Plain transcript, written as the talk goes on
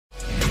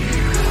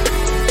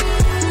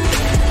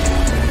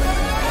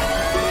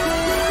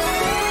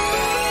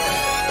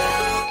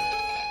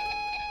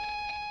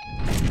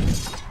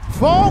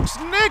Folks,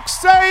 Nick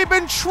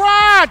Saban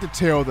tried to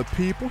tell the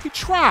people. He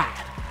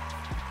tried.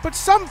 But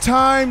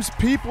sometimes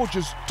people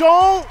just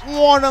don't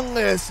want to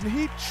listen.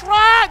 He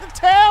tried to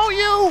tell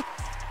you,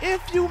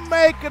 if you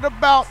make it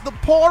about the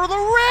poor,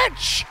 the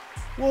rich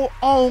will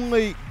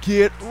only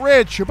get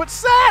richer. But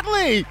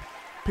sadly,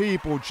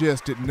 people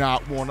just did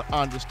not want to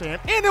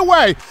understand.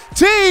 Anyway,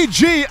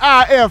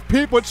 TGIF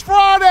people, it's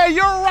Friday.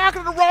 You're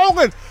rocking and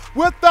rolling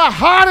with the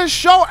hottest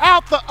show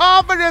out the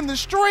oven, in the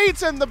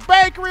streets, in the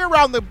bakery,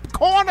 around the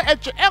corner,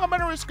 at your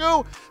elementary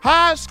school,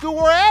 high school,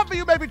 wherever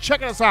you may be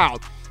checking us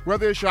out.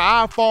 Whether it's your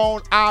iPhone,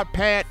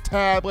 iPad,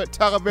 tablet,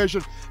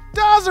 television,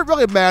 doesn't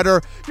really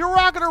matter. You're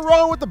rocking and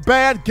rolling with the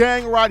bad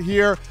gang right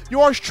here.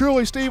 Yours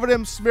truly, Stephen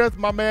M. Smith,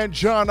 my man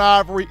John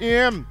Ivory,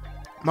 in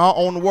my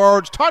own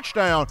words,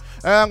 Touchdown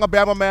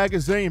Alabama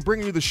Magazine,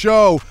 bringing you the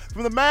show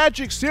from the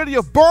magic city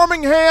of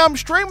Birmingham,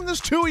 streaming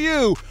this to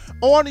you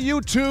on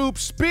YouTube.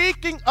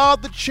 Speaking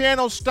of the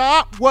channel,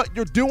 stop what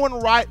you're doing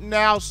right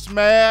now.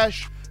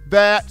 Smash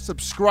that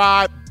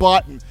subscribe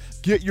button.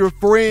 Get your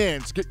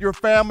friends, get your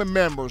family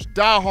members,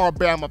 diehard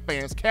Bama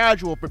fans,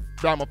 casual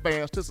Bama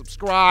fans to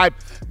subscribe,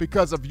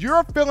 because if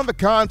you're feeling the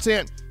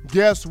content,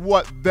 guess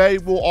what? They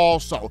will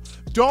also.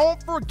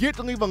 Don't forget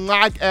to leave a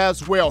like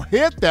as well.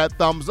 Hit that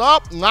thumbs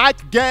up,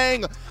 like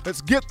gang.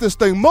 Let's get this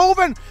thing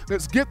moving.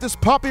 Let's get this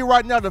puppy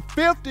right now to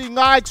 50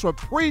 likes. We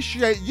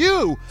appreciate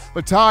you,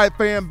 the Tide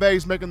fan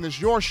base, making this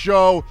your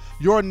show,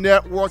 your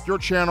network, your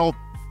channel,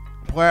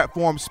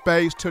 platform,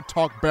 space to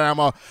talk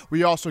Bama.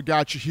 We also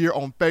got you here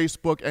on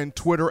Facebook and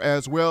Twitter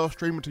as well,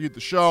 streaming to you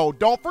the show.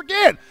 Don't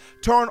forget,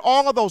 turn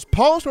all of those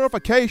post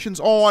notifications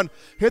on.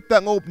 Hit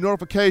that little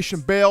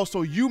notification bell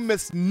so you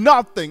miss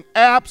nothing,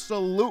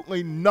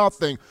 absolutely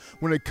nothing,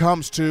 when it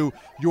comes to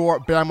your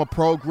Bama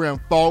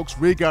program, folks.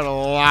 We got a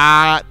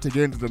lot to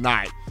get into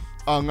tonight,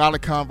 a lot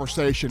of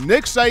conversation.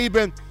 Nick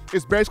Saban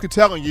is basically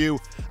telling you,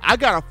 I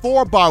got a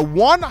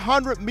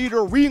 4x100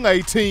 meter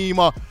relay team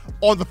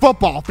on the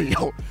football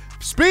field.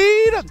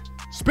 Speed,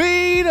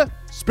 speed,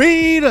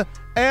 speed,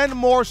 and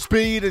more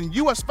speed. And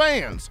U.S.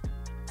 fans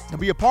can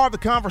be a part of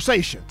the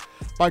conversation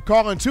by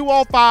calling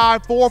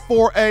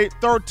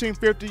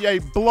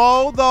 205-448-1358.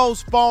 Blow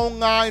those phone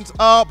lines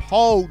up.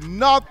 Hold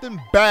nothing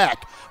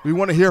back. We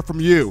want to hear from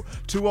you.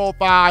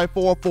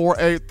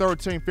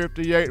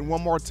 205-448-1358. And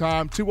one more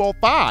time,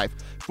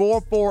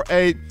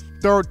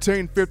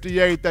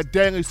 205-448-1358. That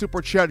daily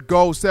super chat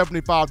goes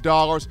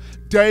 $75.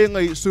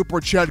 Daily super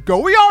chat go.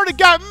 We already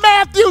got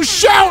Matthew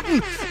Shelton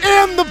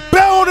in the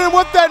building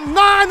with that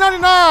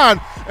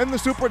 $9.99 in the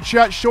super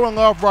chat, showing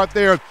love right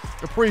there.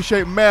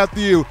 Appreciate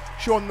Matthew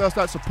showing us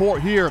that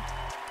support here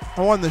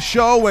on the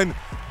show. And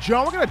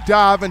John, we're going to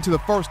dive into the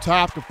first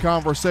topic of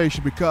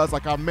conversation because,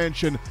 like I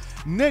mentioned,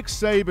 Nick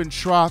Saban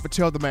tried to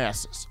tell the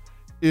masses,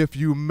 if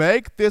you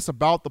make this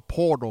about the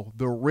portal,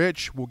 the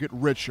rich will get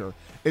richer.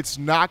 It's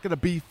not going to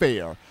be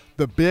fair.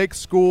 The big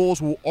schools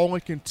will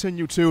only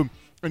continue to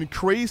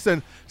increase.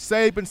 And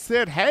Saban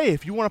said, hey,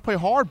 if you want to play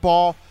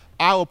hardball,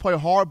 I will play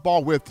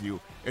hardball with you.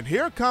 And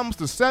here comes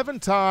the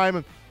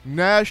 7-time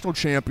national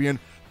champion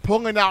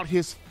pulling out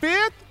his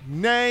 5th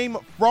name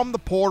from the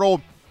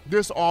portal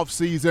this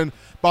offseason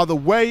by the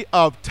way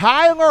of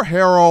Tyler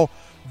Harrell,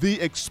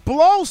 the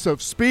explosive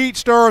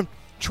speedster,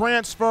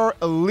 transfer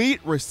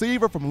elite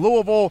receiver from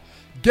Louisville,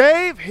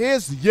 gave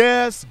his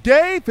yes,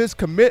 gave his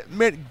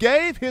commitment,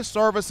 gave his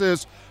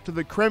services to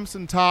the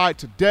Crimson Tide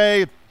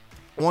today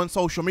on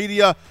social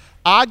media.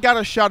 I got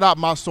to shout out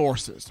my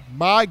sources.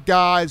 My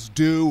guys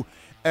do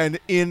an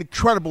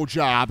incredible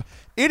job.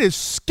 It is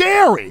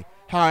scary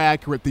how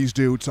accurate these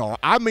dudes are.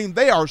 I mean,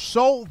 they are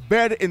so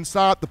vetted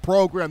inside the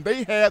program.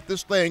 They had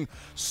this thing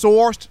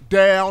sourced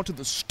down to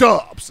the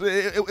stubs.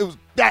 It was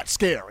that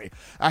scary.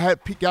 I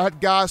had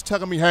guys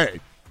telling me, hey,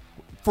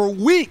 for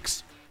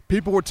weeks,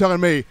 people were telling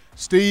me,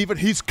 Steven,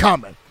 he's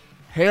coming.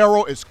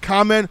 Harrell is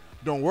coming.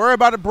 Don't worry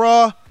about it,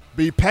 bruh.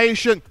 Be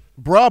patient.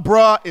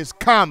 Bruh is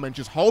coming.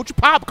 Just hold your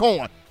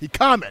popcorn. He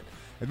coming.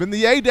 And then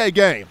the A-Day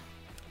game,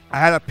 I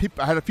had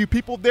a few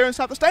people there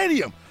inside the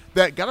stadium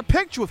that got a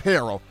picture with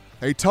Harrell.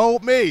 They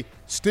told me,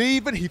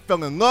 Steven, he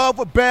fell in love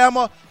with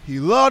Bama. He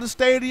loved the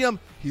stadium.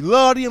 He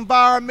loved the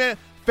environment.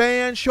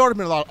 Fans showed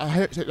him a lot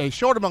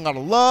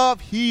of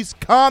love. He's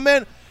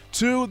coming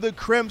to the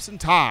Crimson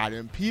Tide.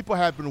 And people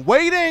have been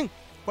waiting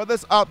for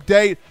this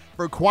update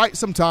for quite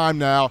some time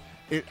now.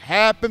 It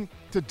happened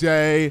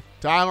today.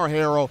 Tyler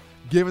Harrell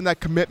giving that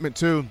commitment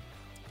to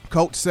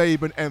Coach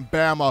Saban and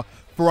Bama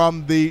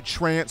from the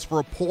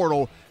transfer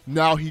portal.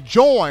 Now he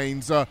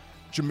joins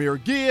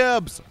Jahmyr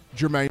Gibbs,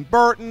 Jermaine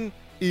Burton,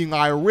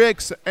 Eli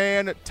Ricks,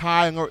 and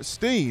Tyler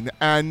Steen.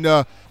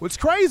 And what's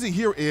crazy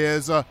here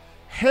is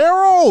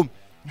Harrell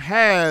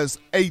has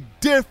a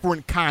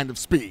different kind of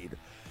speed.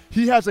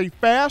 He has a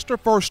faster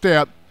first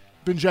step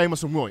than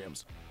Jameson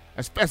Williams.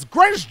 As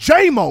great as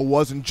J-Mo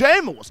was, and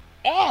J-Mo was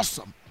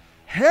awesome,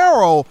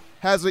 Harrell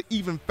has an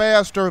even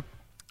faster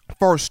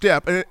first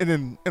step. And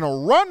in a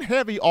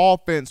run-heavy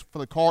offense for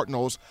the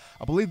Cardinals,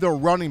 I believe their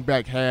running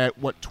back had,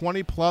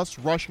 20-plus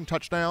rushing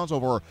touchdowns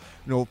over,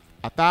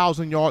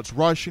 1,000 yards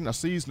rushing a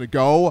season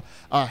ago.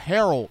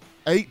 Harrell,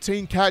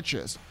 18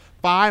 catches,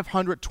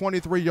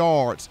 523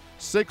 yards,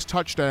 6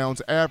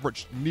 touchdowns,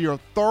 averaged near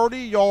 30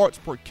 yards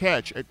per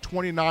catch at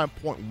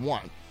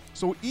 29.1.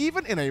 So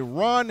even in a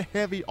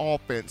run-heavy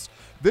offense,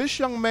 this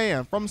young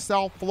man from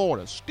South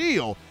Florida,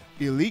 still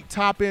elite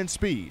top-end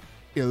speed,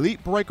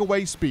 elite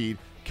breakaway speed,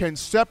 can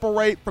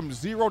separate from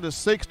 0 to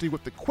 60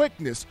 with the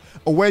quickness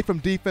away from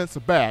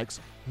defensive backs.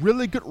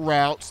 Really good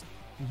routes,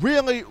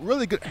 really,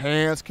 really good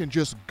hands, can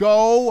just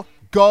go,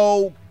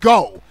 go,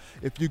 go.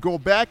 If you go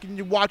back and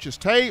you watch his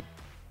tape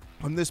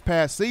from this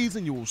past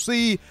season, you will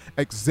see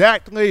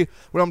exactly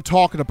what I'm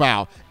talking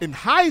about. In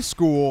high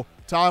school,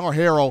 Tyler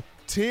Harrell,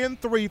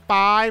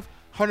 10.35,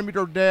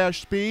 100-meter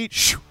dash speed.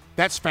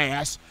 That's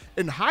fast.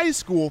 In high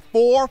school,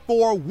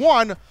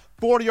 4.41,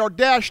 40-yard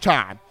dash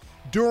time.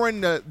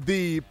 During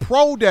the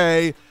pro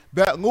day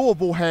that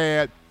Louisville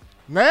had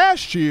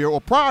last year, or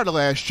prior to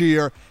last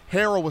year,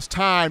 Harrell was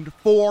timed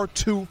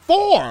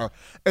 4.24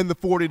 in the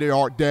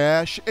 40-yard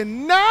dash.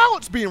 And now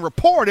it's being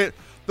reported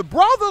the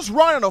brother's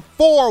running a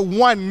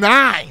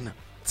 4.19.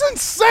 It's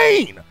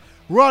insane.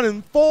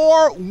 Running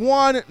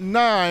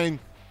 4.19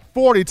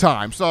 40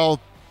 times. So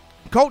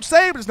Coach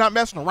Saban is not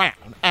messing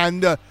around.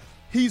 And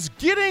he's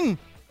getting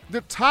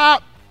the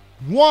top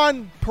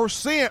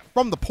 1%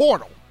 from the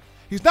portal.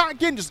 He's not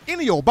getting just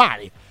any old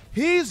body.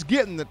 He's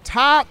getting the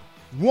top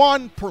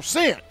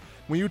 1%.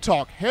 When you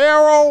talk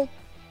Harrell,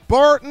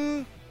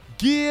 Burton,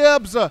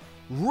 Gibbs,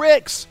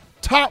 Ricks,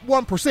 top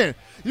 1%.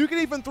 You can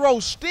even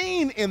throw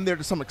Steen in there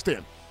to some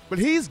extent. But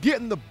he's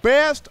getting the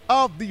best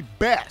of the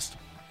best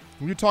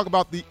when you talk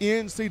about the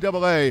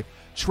NCAA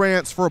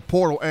transfer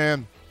portal.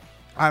 And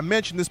I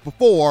mentioned this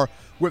before,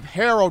 with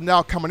Harrell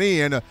now coming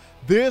in,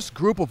 this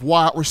group of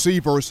wide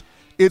receivers,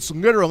 it's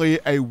literally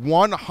a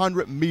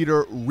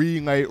 100-meter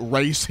relay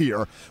race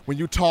here. When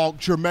you talk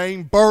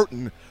Jermaine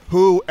Burton,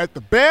 who at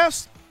the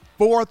best,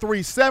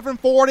 4.37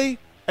 40,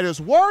 at his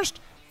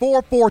worst,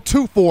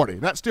 4.42 40.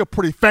 That's still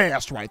pretty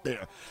fast right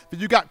there. Then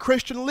you got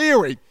Christian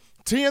Leary,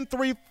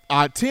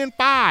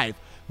 10.5,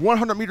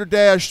 100-meter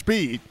dash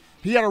speed.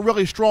 He had a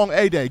really strong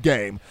A-Day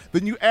game.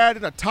 Then you add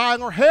in a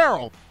Tyler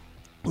Harrell,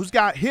 who's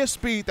got his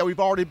speed that we've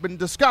already been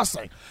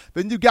discussing.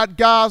 Then you got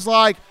guys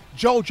like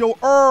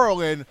JoJo Earl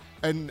and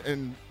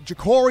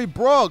Ja'Cory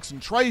Brooks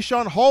and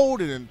Trayshawn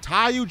Holden and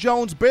Tyu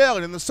Jones-Bell.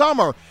 And in the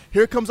summer,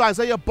 here comes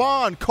Isaiah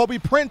Bond, Kobe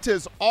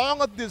Prentice,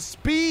 all of this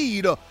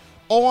speed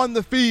on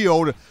the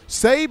field.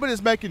 Saban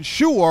is making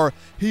sure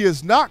he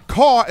is not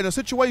caught in a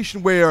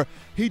situation where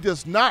he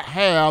does not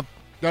have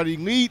that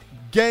elite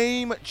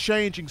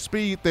game-changing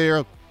speed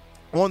there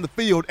on the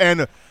field.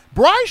 And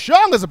Bryce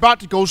Young is about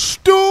to go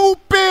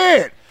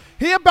stupid.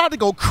 He about to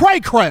go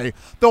cray-cray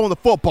throwing the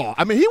football.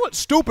 I mean, he went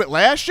stupid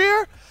last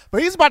year,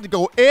 but he's about to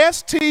go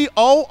S-T-O-O-P-I-D,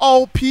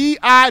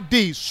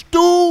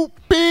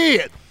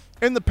 stupid,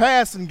 in the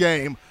passing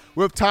game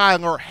with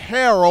Tyler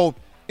Harrell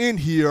in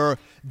here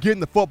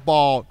getting the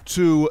football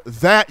to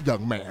that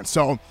young man.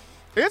 So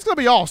it's going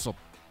to be awesome.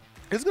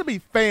 It's going to be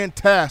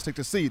fantastic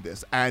to see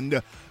this.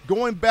 And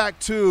going back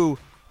to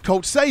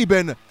Coach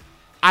Saban,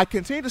 I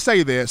continue to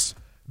say this.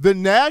 The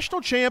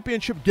national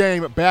championship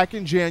game back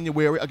in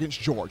January against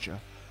Georgia,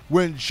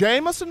 when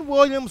Jameson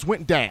Williams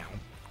went down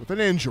with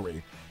an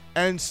injury,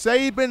 and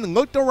Saban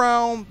looked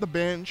around the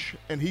bench,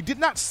 and he did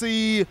not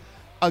see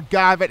a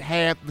guy that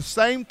had the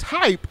same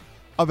type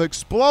of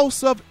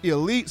explosive,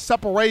 elite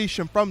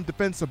separation from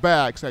defensive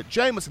backs that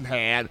Jameson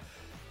had.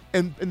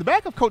 And in the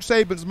back of Coach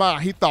Saban's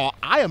mind, he thought,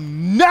 I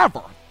am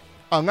never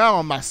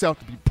allowing myself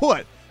to be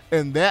put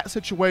in that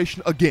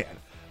situation again.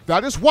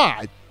 That is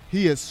why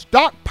he is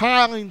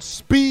stockpiling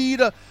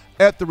speed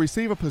at the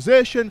receiver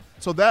position,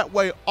 so that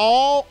way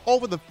all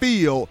over the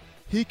field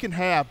he can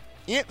have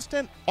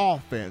instant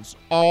offense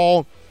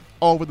all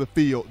over the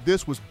field.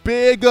 This was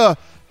big.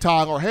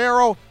 Tyler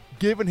Harrell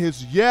giving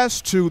his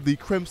yes to the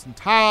Crimson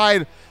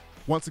Tide.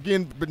 Once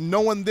again, been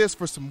knowing this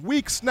for some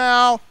weeks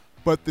now,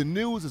 but the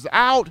news is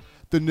out.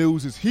 The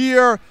news is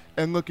here,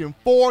 and looking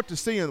forward to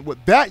seeing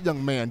what that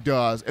young man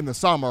does in the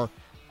summer,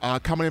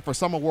 coming in for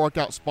summer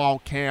workouts, fall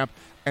camp,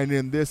 and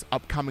in this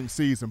upcoming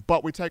season.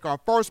 But we take our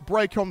first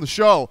break on the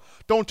show.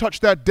 Don't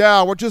touch that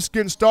dial. We're just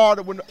getting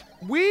started. When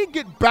we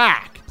get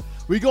back,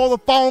 we go to the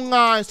phone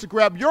lines to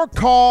grab your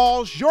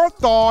calls, your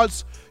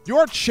thoughts,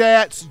 your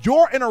chats,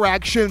 your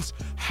interactions.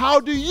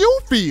 How do you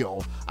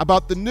feel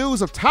about the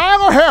news of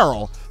Tyler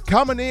Harrell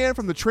coming in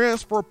from the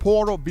transfer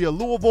portal via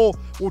Louisville?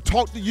 We'll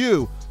talk to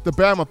you, the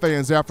Bama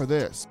fans, after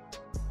this.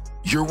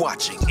 You're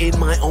watching In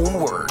My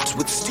Own Words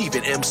with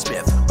Stephen M.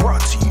 Smith,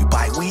 brought to you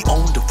by We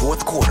Own the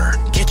Fourth Quarter.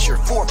 Get your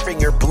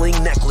four-finger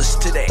bling necklace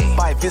today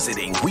by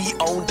visiting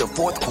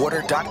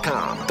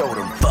weownthefourthquarter.com. Throw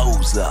them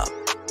foes up.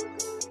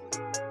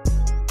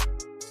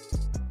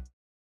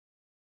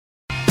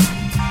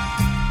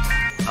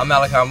 I'm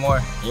Malachi Moore,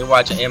 and you're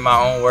watching In My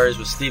Own Words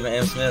with Stephen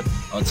M.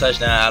 Smith on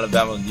Touchdown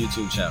Alabama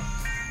YouTube channel.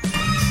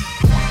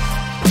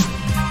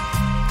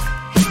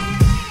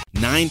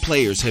 9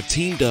 players have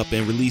teamed up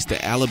and released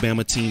the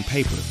Alabama Team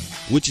Paper,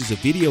 which is a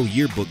video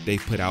yearbook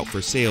they've put out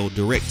for sale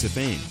direct to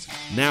fans.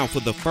 Now, for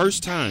the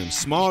first time,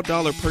 small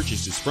dollar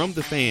purchases from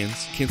the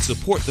fans can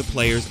support the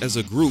players as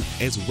a group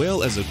as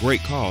well as a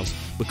great cause,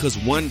 because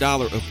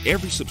 $1 of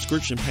every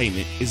subscription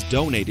payment is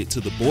donated to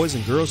the Boys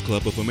and Girls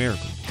Club of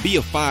America. Be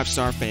a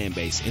 5-star fan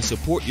base and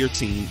support your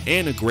team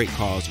and a great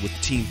cause with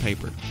Team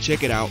Paper.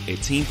 Check it out at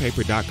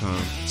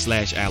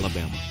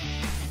teampaper.com/Alabama.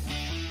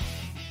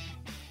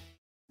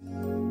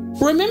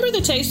 Remember the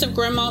taste of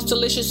Grandma's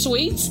delicious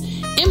sweets?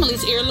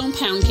 Emily's Heirloom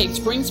Pound Cakes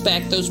brings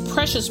back those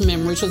precious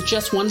memories with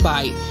just one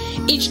bite.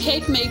 Each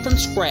cake made from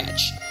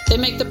scratch. They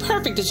make the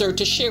perfect dessert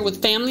to share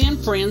with family and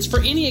friends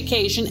for any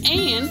occasion,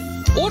 and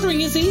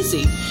ordering is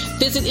easy.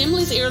 Visit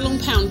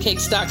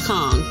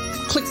emily'sheirloompoundcakes.com.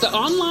 Click the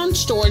online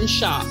store and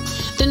shop.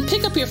 Then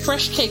pick up your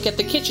fresh cake at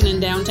the kitchen in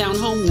downtown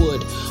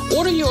Homewood.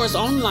 Order yours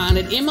online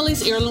at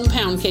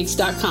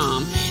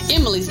emily'sheirloompoundcakes.com.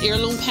 Emily's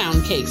Heirloom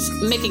Pound Cakes,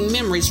 making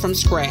memories from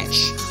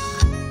scratch.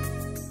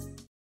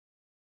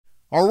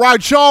 All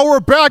right, y'all, we're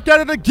back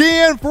at it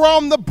again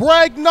from the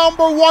break.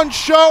 #1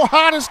 show,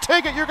 hottest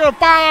ticket you're going to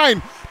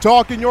find.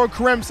 Talking your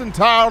Crimson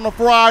Tide on a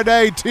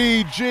Friday,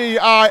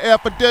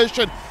 TGIF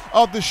edition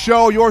of the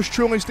show. Yours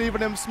truly,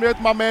 Stephen M. Smith,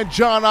 my man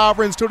John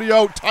Iver in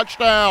studio.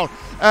 Touchdown,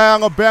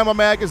 Alabama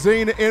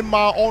Magazine. In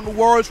my own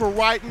words, for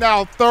right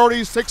now,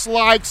 36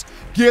 likes.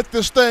 Get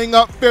this thing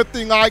up,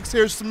 50 likes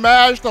here.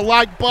 Smash the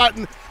like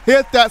button.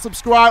 Hit that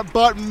subscribe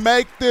button.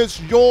 Make this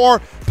your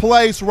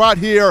place right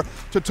here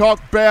to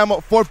talk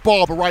Bama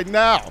football. But right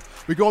now,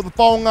 we go to the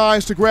phone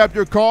lines to grab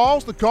your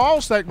calls. The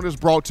call segment is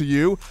brought to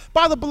you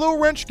by the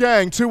Blue Wrench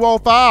Gang,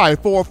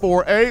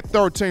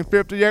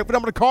 205-448-1358. But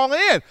I'm going to call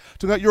in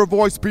to let your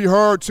voice be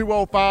heard,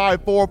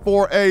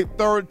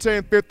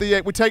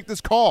 205-448-1358. We take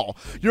this call.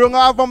 You're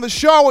live on the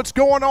show. What's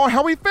going on?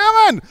 How we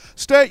feeling?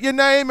 State your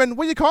name and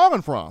where you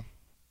calling from.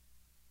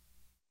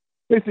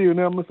 Hey, Stephen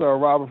M. It's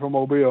Robert from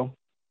Mobile.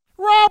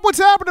 Rob, what's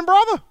happening,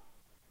 brother?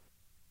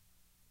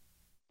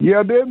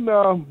 Yeah, didn't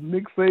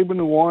Nick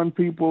Saban warn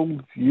people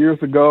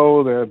years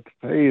ago that,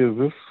 hey, is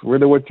this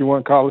really what you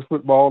want college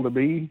football to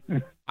be?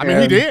 I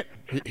mean, he did.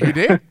 He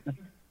did.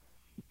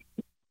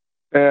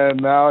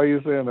 And now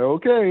he's saying,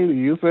 okay,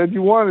 you said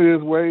you wanted it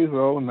this way,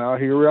 so now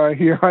here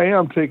I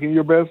am taking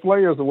your best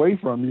players away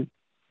from you.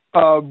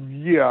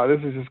 Yeah,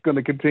 this is just going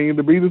to continue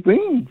to be the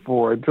theme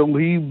for it until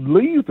he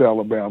leaves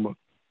Alabama.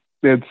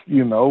 It's,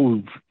 you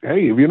know,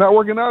 hey, if you're not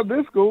working out at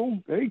this school,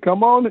 hey,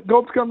 come on,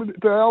 go come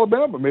to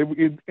Alabama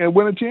maybe and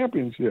win a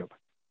championship.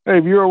 Hey,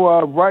 if you're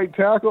a right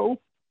tackle,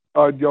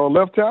 your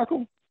left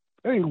tackle,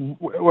 hey,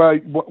 why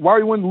are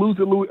you wanting to lose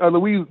to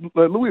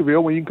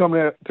Louisville when you can come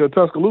to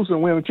Tuscaloosa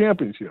and win a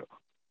championship?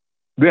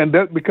 Then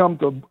that becomes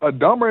a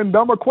dumber and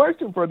dumber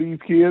question for these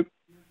kids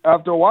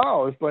after a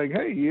while. It's like,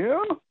 hey,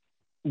 yeah,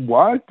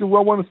 why do I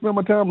want to spend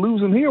my time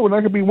losing here when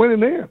I could be winning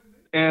there?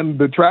 And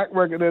the track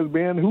record has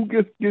been, who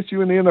gets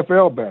you in the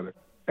NFL better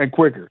and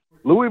quicker,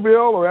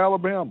 Louisville or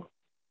Alabama?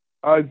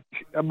 I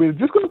mean, it's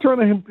just going to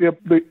turn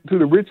to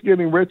the rich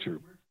getting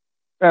richer.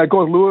 And, of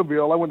course,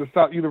 Louisville, I went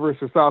to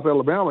University of South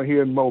Alabama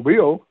here in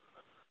Mobile,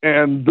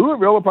 and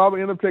Louisville will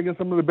probably end up taking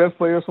some of the best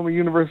players from the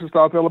University of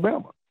South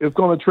Alabama. It's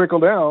going to trickle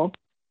down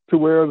to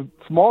where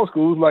small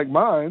schools like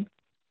mine,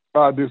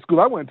 the school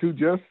I went to,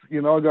 just,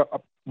 you know,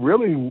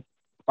 really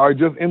are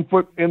just in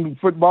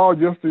football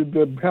just to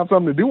have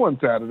something to do on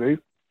Saturdays,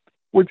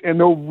 and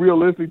no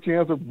realistic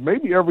chance of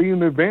maybe ever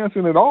even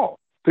advancing at all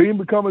to even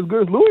become as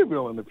good as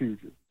Louisville in the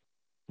future.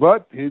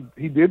 But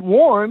he did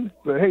warn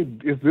that, hey,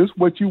 is this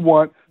what you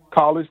want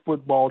college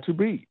football to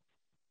be?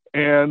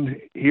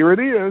 And here it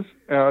is.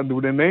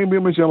 With the name,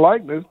 image, and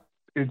likeness,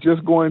 it's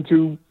just going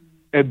to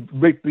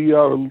make the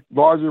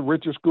larger,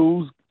 richer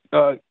schools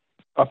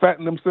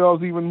fatten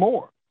themselves even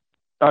more.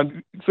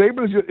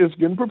 Saban is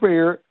getting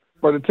prepared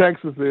for the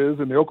Texases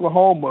and the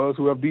Oklahomas,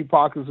 who have deep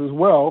pockets as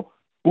well,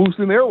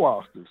 boosting their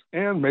rosters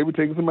and maybe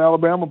taking some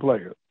Alabama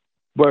players.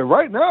 But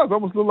right now, it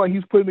almost looks like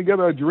he's putting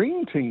together a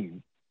dream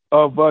team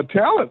of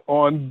talent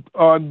on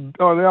the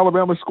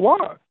Alabama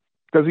squad.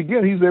 Because,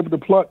 again, he's able to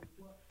pluck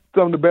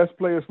some of the best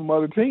players from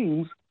other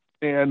teams,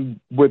 and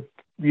with,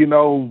 you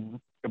know,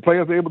 the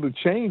players are able to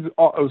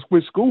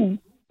switch school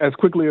as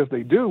quickly as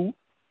they do,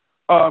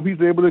 he's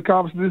able to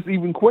accomplish this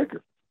even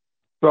quicker.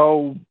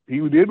 So he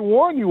did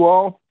warn you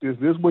all, is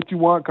this what you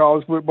want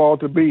college football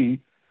to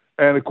be?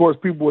 And, of course,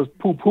 people was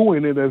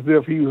poo-pooing it as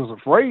if he was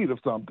afraid of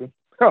something.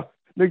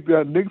 Nick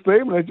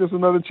Saban, that's just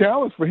another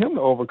challenge for him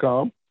to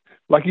overcome.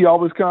 Like he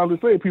always kindly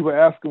say, people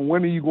ask him,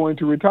 when are you going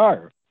to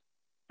retire?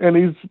 And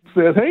he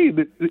says, hey,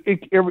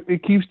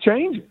 it keeps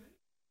changing.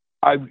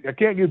 I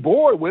can't get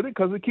bored with it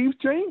because it keeps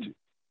changing.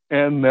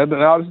 And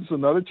now this is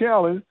another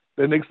challenge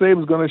that Nick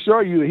Saban's going to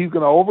show you that he's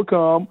going to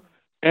overcome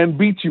and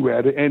beat you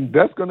at it, and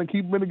that's going to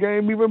keep him in the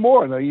game even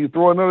more. Now, you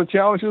throw another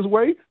challenge his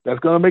way, that's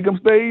going to make him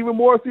stay even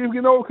more, see if you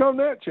can overcome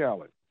that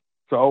challenge.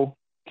 So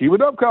keep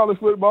it up, college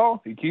football.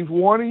 He keeps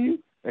warning you,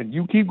 and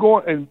you keep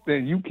going,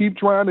 and you keep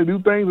trying to do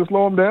things to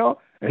slow him down,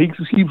 and he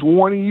keeps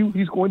warning you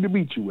he's going to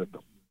beat you with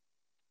them.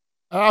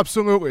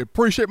 Absolutely.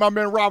 Appreciate my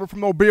man Robert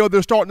from Mobile.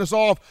 They're starting us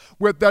off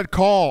with that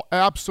call.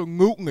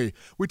 Absolutely.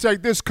 We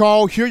take this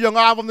call. Here you're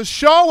live on the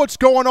show. What's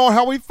going on?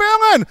 How we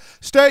feeling?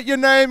 State your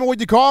name and where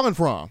you calling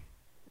from.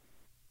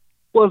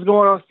 What's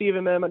going on,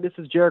 Steven, man? This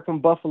is Jared from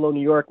Buffalo,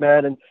 New York,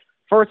 man. And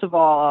first of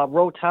all,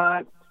 roll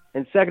tide.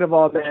 And second of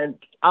all, man,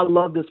 I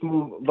love this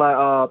move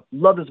by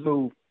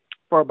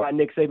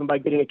Nick Saban by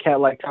getting a cat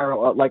like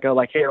Harold,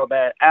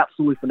 man.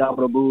 Absolutely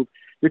phenomenal move.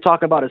 You're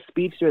talking about a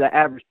speedster that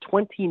averaged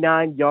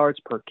 29 yards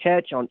per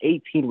catch on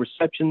 18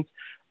 receptions.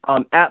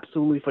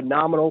 Absolutely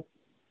phenomenal.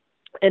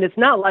 And it's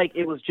not like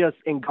it was just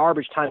in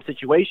garbage time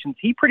situations.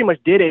 He pretty much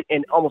did it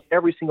in almost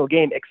every single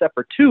game except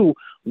for two.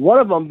 One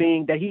of them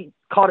being that he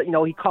caught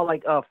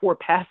 4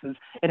 passes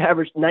and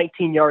averaged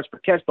 19 yards per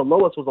catch. The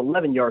lowest was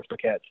 11 yards per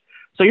catch.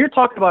 So you're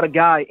talking about a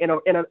guy in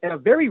a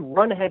very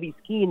run-heavy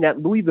scheme that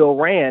Louisville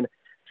ran,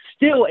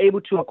 still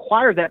able to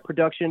acquire that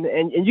production,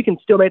 and you can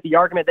still make the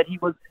argument that he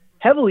was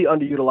heavily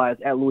underutilized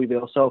at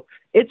Louisville. So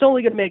it's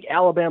only going to make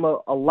Alabama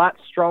a lot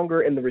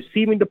stronger in the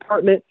receiving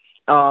department.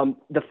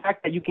 The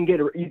fact that you can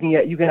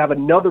have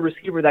another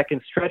receiver that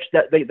can stretch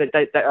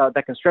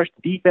that can stretch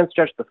the defense,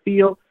 stretch the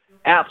field,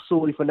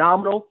 absolutely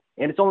phenomenal.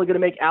 And it's only going to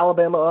make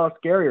Alabama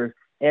scarier.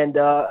 And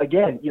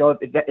again,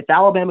 if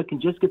Alabama can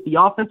just get the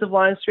offensive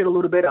line straight a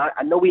little bit,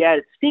 I know we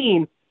added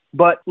Steen,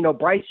 but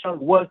Bryce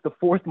Young was the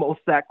 4th most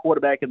sacked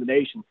quarterback in the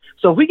nation.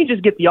 So if we can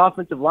just get the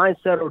offensive line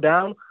settled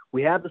down,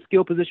 we have the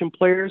skill position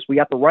players, we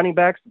got the running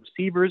backs, the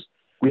receivers,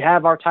 we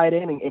have our tight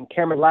end and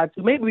Cameron Ladd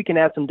too. Maybe we can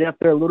add some depth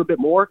there a little bit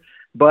more.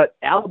 But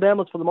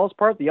Alabama's, for the most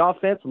part, the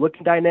offense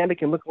looking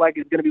dynamic and looking like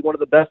it's going to be one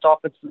of the best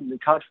offenses in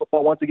college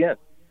football once again.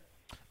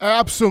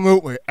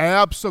 Absolutely.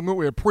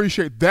 Absolutely.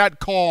 Appreciate that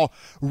call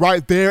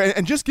right there.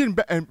 And just getting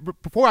back, and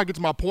before I get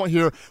to my point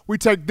here, we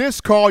take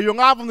this call. You're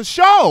live on the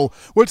show.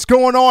 What's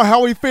going on?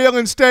 How we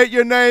feeling? State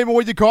your name and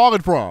where you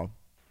calling from.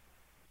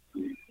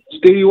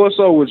 Steve, what's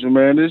up with you,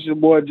 man? This is your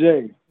boy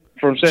Jay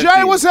from St.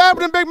 Jay, what's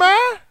happening, big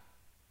man?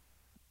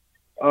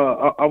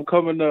 I'm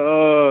coming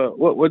to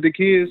what the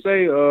kids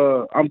say.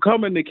 I'm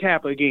coming to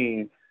Cap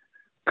again.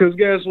 Cause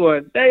guess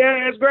what? They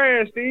ass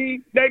grass,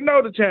 Steve. They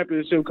know the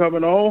championship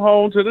coming on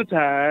home to the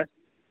Tide.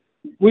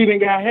 We done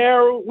got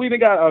Harold. We done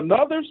got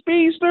another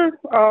speedster.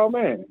 Oh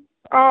man.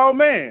 I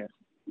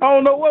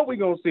don't know what we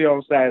gonna see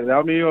on Saturday.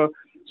 I mean,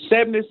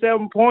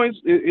 77 points.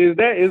 Is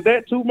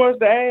that too much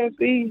to ask,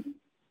 Steve?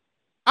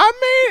 I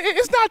mean,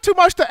 it's not too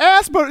much to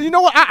ask, but you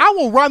know what? I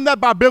will run that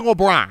by Bill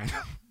O'Brien.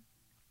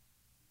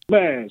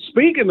 Man,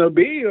 speaking of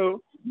Bill,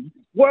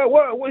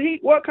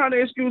 what kind of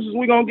excuses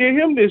we gonna give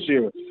him this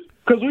year?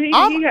 Because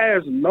he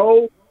has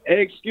no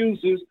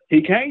excuses.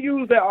 He can't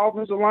use that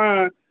offensive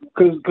line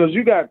because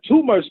you got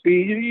too much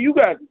speed. You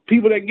got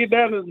people that get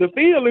down the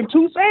field in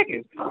 2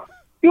 seconds.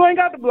 You ain't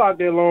got to block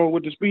that long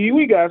with the speed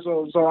we got.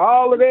 So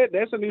all of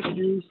that's an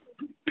excuse.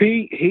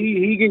 Pete,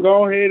 he can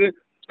go ahead and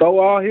throw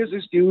all his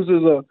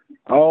excuses of,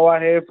 I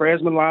had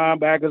freshman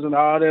linebackers and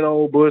all that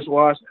old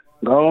bushwash.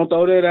 Go on,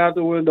 throw that out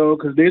the window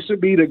because this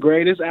should be the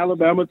greatest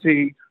Alabama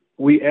team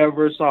we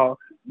ever saw,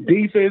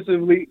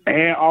 defensively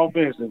and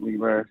offensively,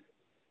 man.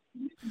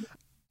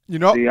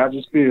 See, I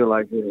just feel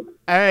like that.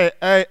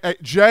 Hey,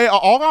 Jay,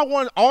 all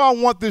I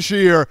want this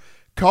year,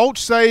 Coach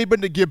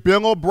Saban to get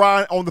Bill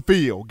O'Brien on the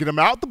field. Get him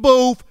out the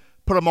booth,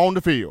 put him on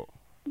the field.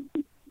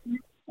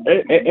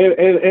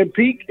 And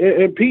Pete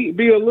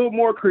be a little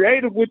more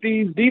creative with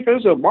these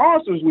defensive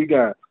monsters we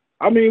got.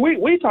 I mean,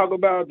 we talk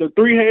about the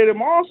 3-headed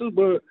monsters,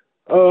 but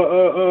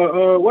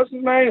what's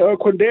his name?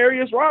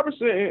 Quindarius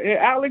Robertson and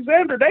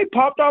Alexander, they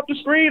popped off the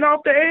screen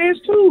off the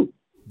edge too.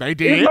 They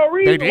did. There's no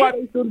reason why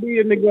they shouldn't be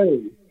in the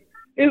game.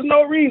 There's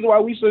no reason why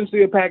we shouldn't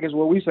see a package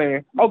where we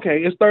saying,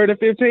 okay, it's 3rd and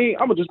 15.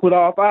 I'm gonna just put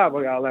all 5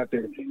 of y'all out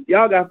there.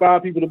 Y'all got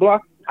 5 people to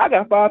block. I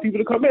got 5 people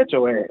to come at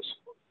your ass.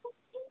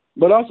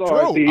 But I'm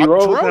sorry, Steve.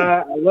 Roll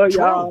Tide. I love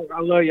y'all.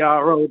 I love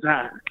y'all. Roll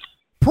Tide.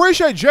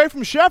 Appreciate Jay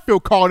from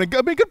Sheffield calling.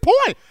 I mean, good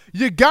point.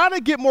 You got to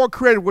get more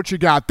credit what you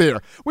got there.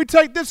 We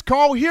take this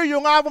call here.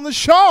 You're live on the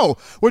show.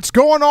 What's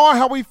going on?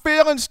 How we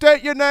feeling?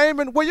 State your name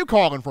and where you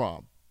calling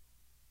from.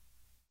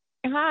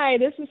 Hi,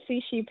 this is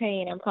Cici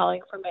Payne. I'm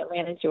calling from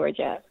Atlanta,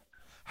 Georgia.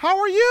 How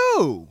are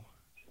you?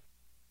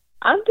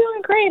 I'm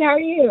doing great. How are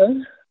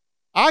you?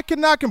 I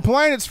cannot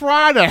complain. It's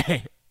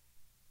Friday.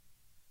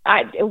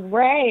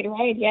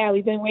 Right. Yeah,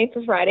 we've been waiting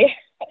for Friday.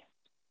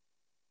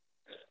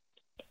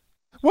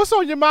 What's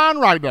on your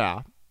mind right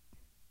now?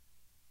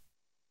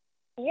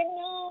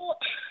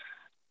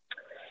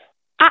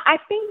 I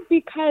think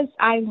because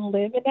I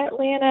live in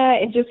Atlanta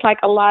and just like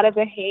a lot of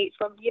the hate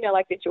from,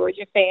 like the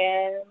Georgia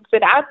fans.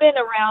 And I've been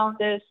around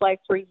this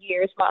for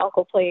years. My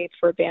uncle played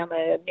for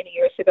Bama many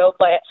years ago.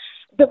 But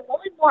the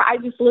more and more I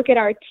just look at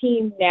our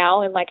team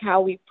now and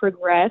how we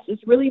progress,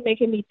 it's really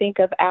making me think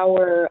of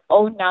our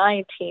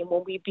 2009 team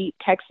when we beat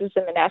Texas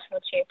in the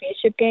national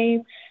championship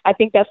game. I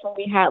think that's when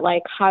we had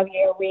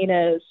Javier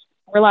Arenas,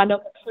 Rolando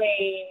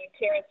McClain,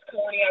 Terrence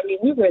Coney. I mean,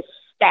 we were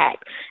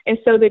stacked. And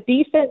so the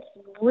defense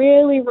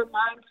really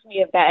reminds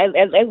me of that.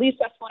 At least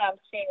that's what I'm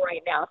seeing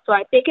right now. So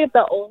I think if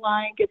the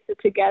O-line gets it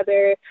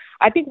together,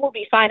 I think we'll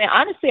be fine. And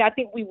honestly, I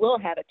think we will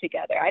have it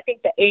together. I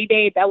think the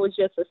A-Day, that was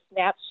just a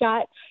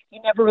snapshot.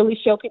 You never really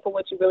show people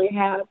what you really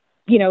have,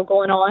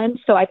 going on.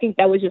 So I think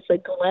that was just a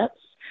glimpse.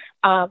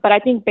 But I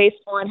think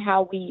based on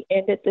how we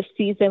ended the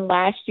season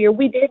last year,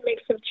 we did make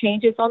some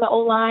changes on the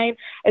O-line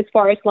as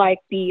far as like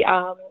the,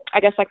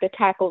 the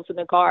tackles and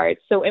the guards.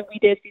 So, and we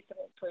did see some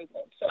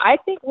improvements. So I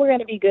think we're going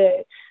to be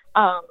good.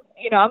 I'm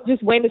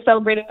just waiting to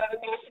celebrate another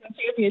national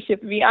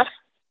championship, to be honest.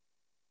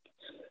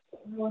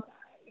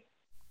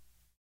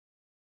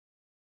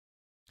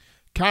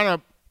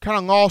 Kind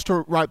of lost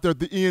her right there at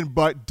the end,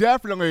 but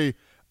definitely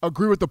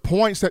agree with the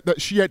points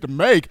that she had to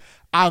make.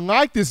 I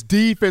like this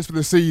defense for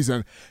the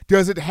season.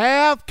 Does it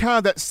have kind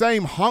of that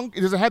same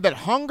hunger? Does it have that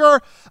hunger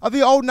of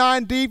the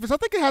 09 defense? I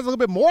think it has a little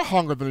bit more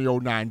hunger than the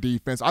 09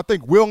 defense. I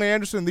think Will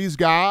Anderson and these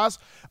guys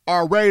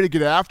are ready to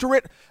get after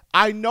it.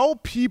 I know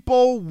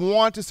people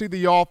want to see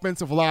the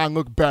offensive line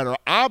look better.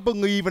 I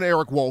believe in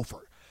Eric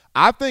Wolford.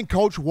 I think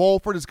Coach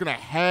Wolford is going to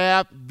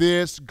have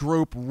this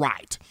group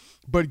right.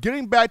 But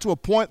getting back to a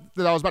point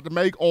that I was about to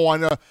make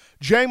on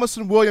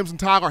Jameson Williams and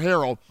Tyler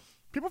Harrell,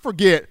 people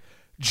forget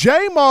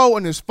J-Mo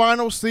in his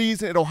final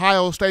season at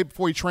Ohio State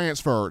before he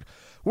transferred,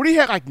 when he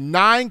had like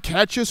 9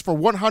 catches for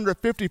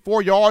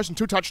 154 yards and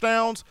 2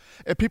 touchdowns,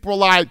 and people were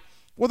like,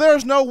 well,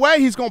 there's no way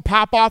he's going to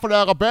pop off at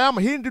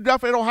Alabama. He didn't do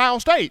nothing at Ohio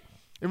State.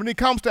 And when he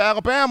comes to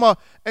Alabama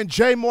and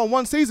J-Mo in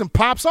one season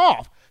pops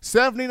off,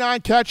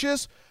 79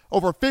 catches,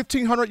 over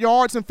 1,500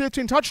 yards, and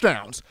 15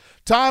 touchdowns.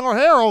 Tyler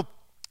Harrell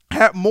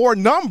had more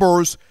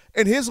numbers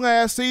in his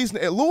last season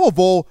at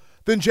Louisville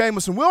than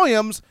Jameson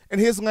Williams in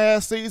his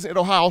last season at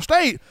Ohio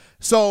State.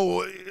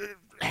 So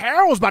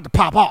Harrell's about to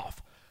pop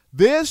off.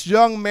 This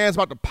young man's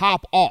about to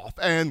pop off.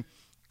 And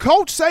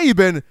Coach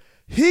Saban,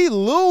 he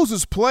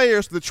loses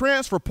players to the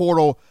transfer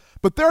portal,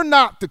 but they're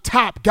not the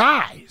top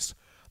guys.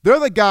 They're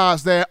the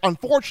guys that,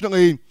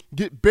 unfortunately,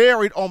 get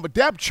buried on the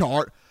depth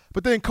chart.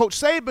 But then Coach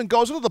Saban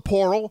goes into the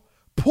portal,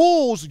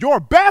 pulls your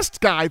best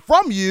guy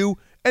from you,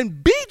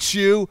 and beats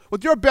you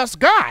with your best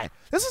guy.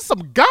 This is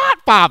some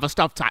Godfather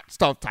stuff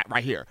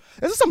right here.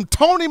 This is some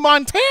Tony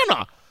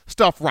Montana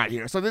stuff right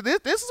here. So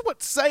this is what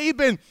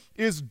Saban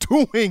is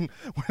doing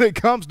when it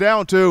comes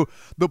down to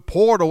the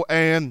portal.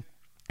 And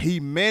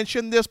he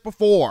mentioned this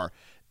before.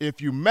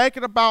 If you make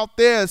it about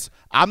this,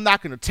 I'm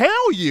not going to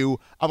tell you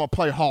I'm going to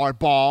play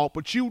hardball,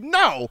 but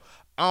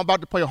I'm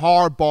about to play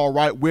hardball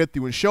right with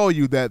you and show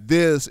you that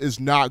this is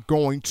not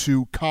going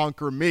to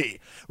conquer me.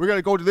 We're going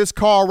to go to this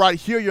call right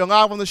here. You're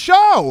live on the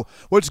show.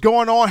 What's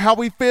going on? How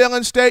we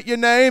feeling? State your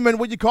name and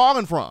where you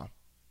calling from.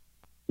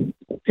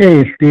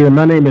 Hey, Steve.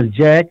 My name is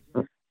Jack.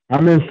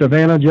 I'm in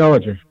Savannah,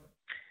 Georgia.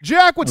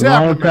 Jack, what's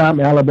happening? Long-time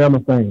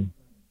Alabama fan.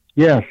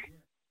 Yes.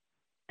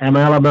 I'm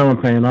an Alabama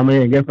fan. I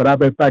mean, guess what? I've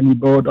been fighting you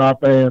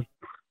Bulldog fans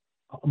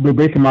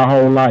basically my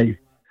whole life.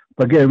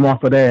 But getting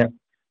off of that,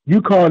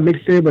 you call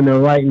Nick Saban the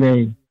right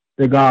name,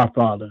 the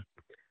Godfather.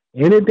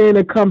 Anything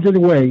that comes his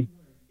way,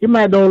 he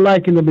might not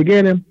like in the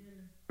beginning,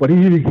 but he's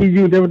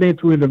used everything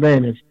to his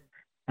advantage.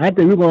 I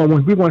think we're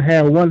gonna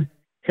have one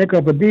heck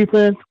of a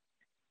defense.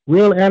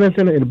 Will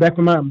Anderson in the back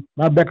of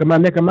my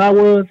neck of my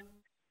words,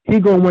 he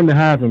gonna win the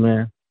Heisman,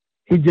 man.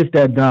 He's just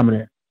that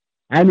dominant.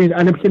 I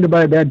never seen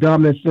anybody that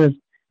dominant since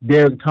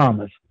Derek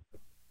Thomas.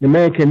 The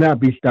man cannot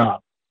be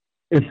stopped.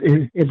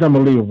 It's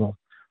unbelievable.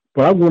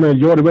 But I'm going to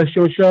enjoy the rest of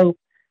your show.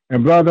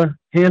 And, brother,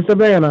 here in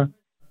Savannah,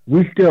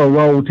 we still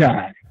roll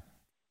tide.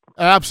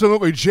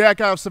 Absolutely. Jack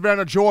out of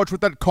Savannah, Georgia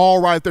with that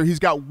call right there. He's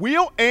got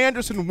Will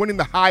Anderson winning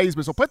the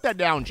Heisman. So put that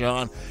down,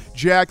 John.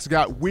 Jack's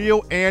got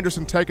Will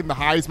Anderson taking the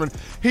Heisman.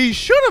 He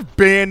should have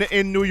been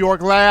in New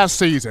York last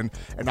season.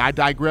 And I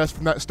digress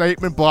from that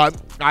statement, but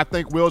I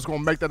think Will's going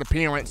to make that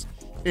appearance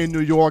in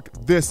New York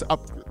this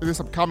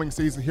upcoming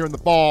season here in the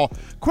fall.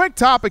 Quick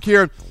topic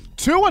here.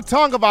 Tua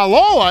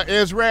Tagovailoa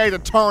is ready to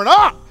turn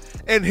up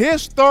in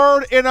his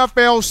 3rd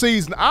NFL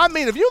season. I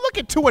mean, if you look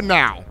at Tua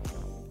now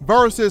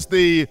versus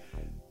the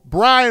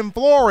Brian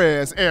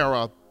Flores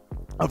era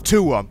of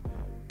Tua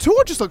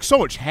just looks so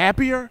much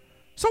happier,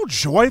 so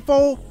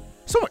joyful,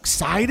 so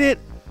excited,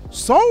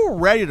 so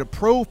ready to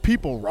prove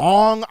people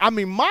wrong. I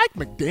mean, Mike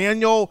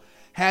McDaniel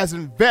has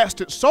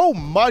invested so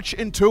much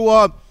in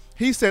Tua.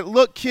 He said,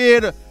 look,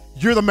 kid,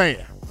 you're the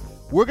man.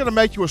 We're going to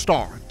make you a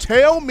star.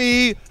 Tell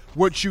me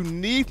what you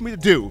need me to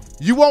do.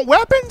 You want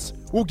weapons?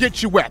 We'll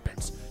get you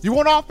weapons. You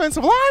want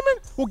offensive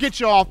linemen? We'll get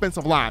you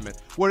offensive linemen.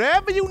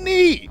 Whatever you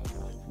need,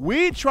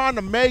 we're trying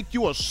to make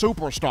you a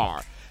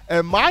superstar.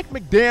 And Mike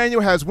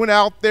McDaniel has went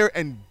out there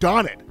and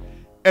done it,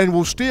 and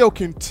will still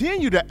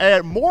continue to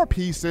add more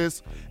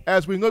pieces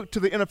as we look to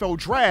the NFL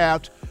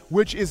draft,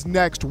 which is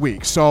next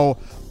week. So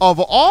of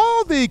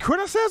all the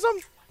criticism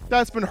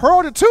that's been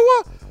hurled at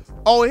Tua,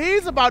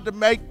 he's about to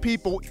make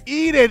people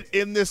eat it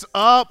in this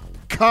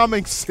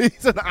upcoming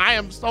season. I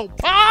am so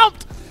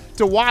pumped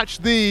to watch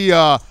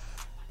the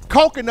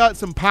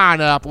coconuts and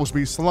pineapples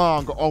be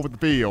slung over the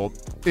field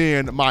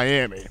in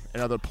Miami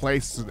and other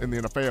places in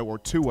the NFL where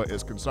Tua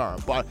is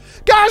concerned. But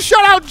gotta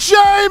shout out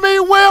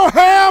Jamie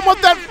Wilhelm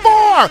with that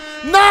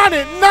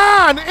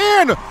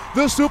 $4.99 in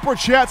the Super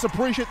Chats.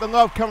 Appreciate the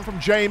love coming from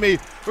Jamie.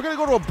 We're going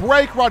to go to a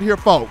break right here,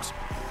 folks.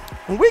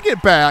 When we get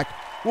back,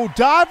 we'll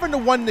dive into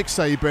one Nick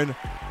Saban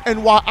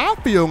and why I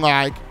feel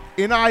like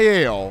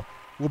NIL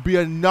will be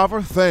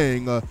another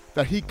thing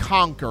that he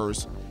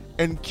conquers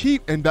and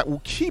that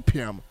will keep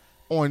him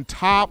on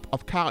top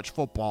of college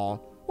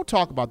football. We'll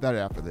talk about that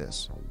after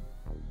this.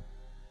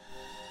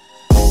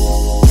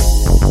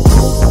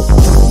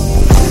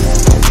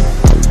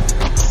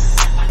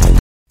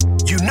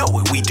 You know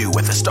what we do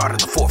at the start of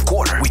the fourth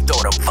quarter. We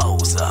throw them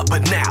foes up.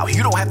 But now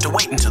you don't have to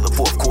wait until the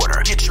fourth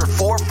quarter. Get your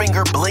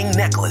 4-finger bling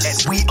necklace at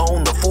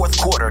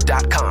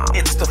WeOwnTheFourthQuarter.com.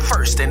 It's the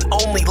first and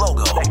only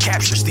logo that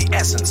captures the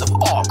essence of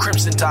all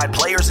Crimson Tide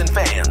players and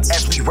fans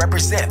as we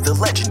represent the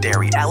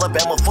legendary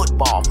Alabama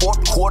football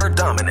fourth quarter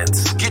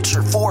dominance. Get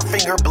your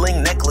 4-finger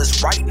bling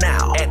necklace right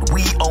now at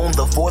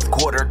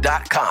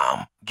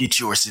WeOwnTheFourthQuarter.com. Get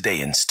yours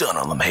today and stun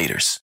on them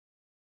haters.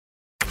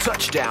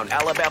 Touchdown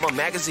Alabama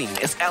Magazine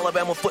is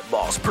Alabama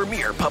football's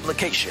premier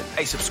publication.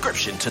 A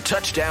subscription to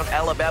Touchdown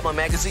Alabama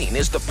Magazine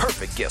is the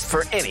perfect gift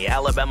for any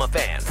Alabama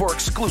fan. For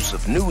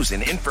exclusive news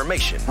and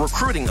information,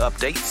 recruiting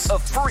updates, a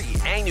free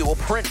annual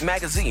print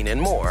magazine, and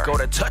more, go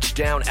to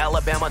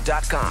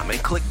touchdownalabama.com and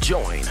click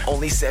join.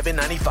 Only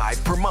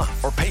 $7.95 per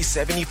month or pay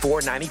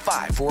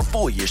 $74.95 for a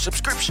full year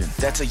subscription.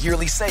 That's a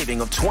yearly saving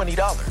of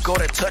 $20. Go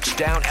to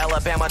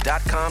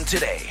touchdownalabama.com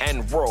today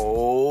and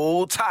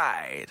roll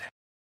Tide.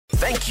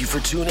 Thank you for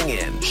tuning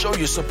in. Show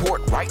your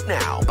support right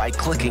now by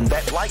clicking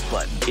that like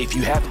button. If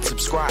you haven't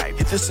subscribed,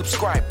 hit the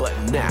subscribe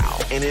button now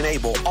and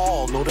enable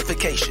all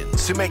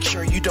notifications to make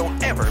sure you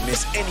don't ever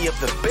miss any of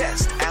the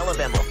best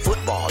Alabama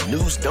football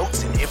news,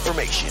 notes, and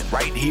information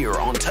right here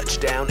on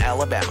Touchdown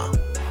Alabama.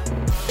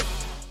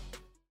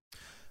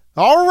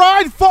 All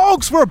right,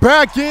 folks, we're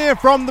back in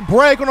from the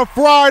break on a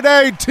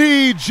Friday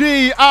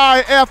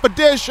TGIF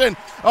edition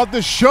of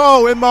the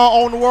show. In my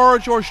own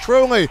words, yours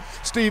truly,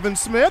 Stephen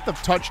Smith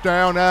of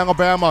Touchdown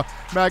Alabama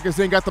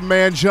Magazine. Got the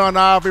man John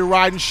Ivory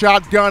riding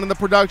shotgun in the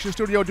production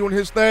studio doing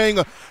his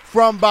thing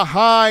from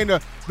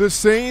behind the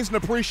scenes. And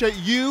appreciate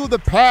you, the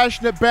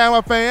passionate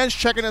Bama fans,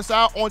 checking us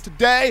out on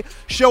today.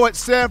 Show at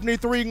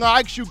 73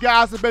 likes. You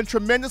guys have been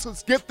tremendous.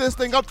 Let's get this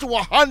thing up to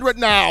 100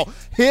 now.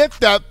 Hit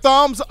that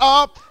thumbs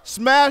up.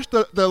 Smash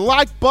the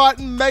like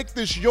button. Make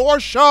this your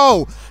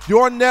show,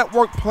 your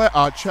network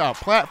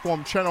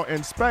platform, channel,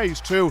 and space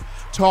to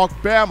talk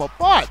Bama.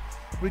 But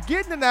we're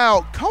getting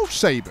now Coach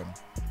Saban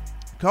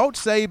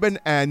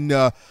and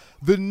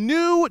the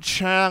new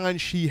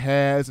challenge he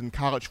has in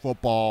college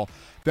football,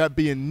 that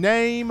being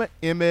name,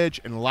 image,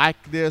 and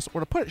likeness, or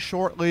to put it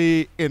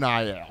shortly,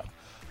 NIL.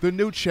 The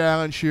new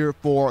challenge here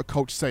for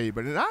Coach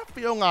Saban. And I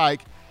feel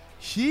like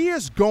he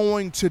is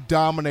going to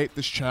dominate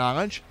this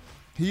challenge.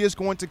 He is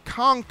going to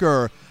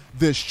conquer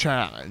this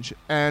challenge.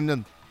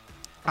 And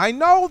I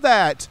know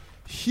that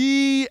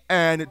he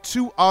and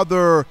two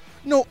other,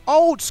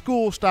 old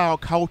school style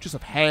coaches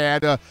have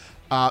had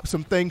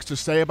some things to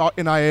say about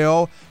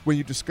NIL when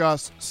you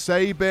discuss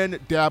Saban,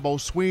 Dabo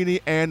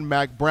Swinney, and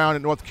Mack Brown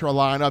in North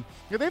Carolina.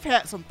 They've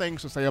had some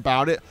things to say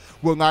about it.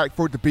 We'd like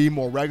for it to be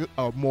more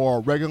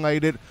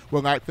regulated.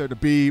 We'd like there to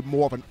be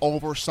more of an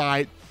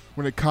oversight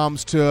when it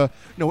comes to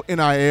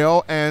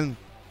NIL. And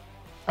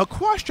a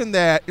question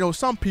that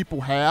some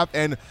people have,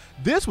 and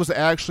this was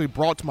actually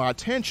brought to my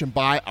attention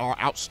by our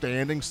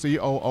outstanding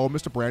COO,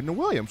 Mr. Brandon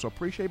Williams. So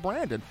appreciate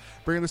Brandon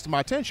bringing this to my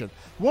attention.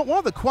 One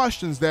of the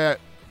questions that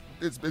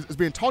is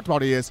being talked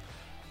about is,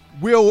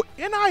 will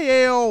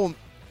NIL,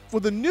 for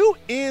the new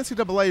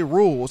NCAA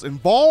rules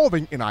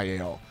involving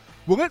NIL,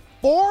 will it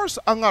force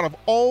a lot of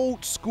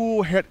old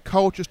school head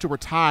coaches to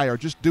retire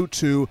just due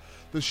to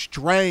the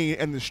strain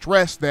and the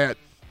stress that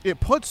it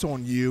puts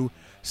on you,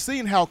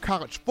 seeing how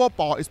college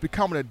football is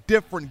becoming a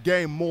different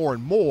game more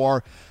and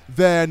more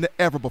than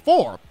ever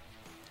before?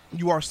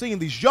 You are seeing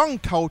these young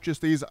coaches,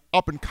 these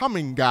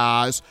up-and-coming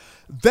guys,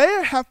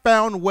 they have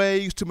found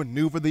ways to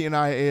maneuver the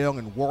NIL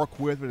and work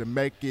with it and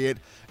make it,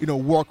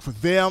 work for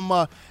them,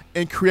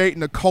 and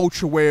creating a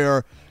culture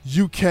where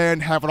you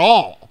can have it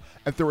all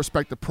at the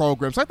respective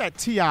programs. Like that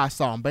T.I.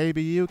 song,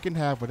 baby, you can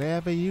have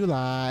whatever you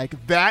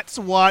like. That's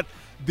what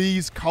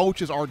these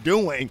coaches are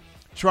doing,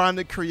 trying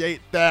to create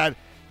that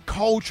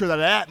culture, that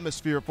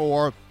atmosphere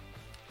for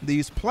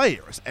these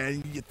players.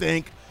 And you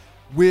think,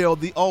 will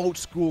the old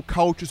school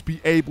coaches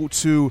be able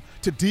to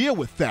deal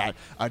with that?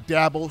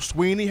 Dabo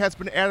Swinney has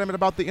been adamant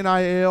about the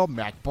NIL.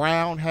 Mack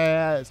Brown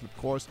has. And, of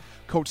course,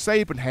 Coach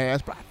Saban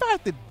has. But I feel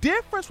like the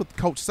difference with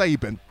Coach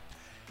Saban,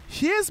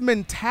 his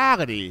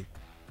mentality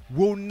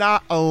will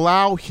not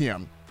allow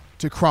him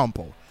to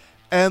crumble.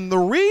 And the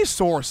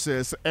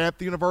resources at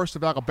the University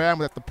of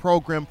Alabama that the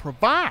program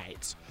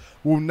provides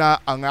will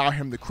not allow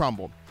him to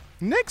crumble.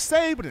 Nick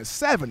Saban is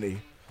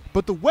 70,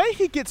 but the way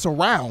he gets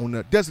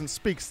around doesn't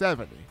speak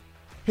 70.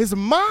 His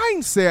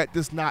mindset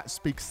does not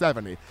speak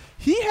 70.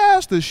 He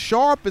has the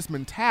sharpest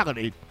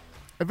mentality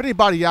of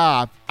anybody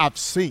I've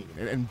seen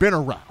and been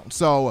around.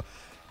 So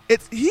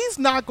he's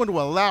not going to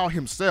allow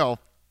himself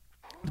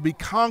to be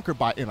conquered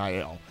by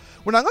NIL.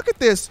 When I look at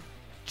this,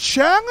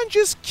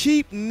 challenges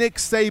keep Nick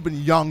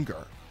Saban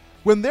younger.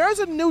 When there's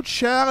a new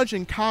challenge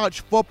in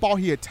college football,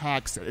 he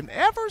attacks it. And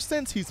ever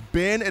since he's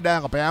been at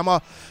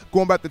Alabama,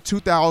 going back to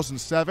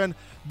 2007,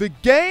 the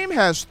game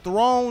has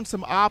thrown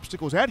some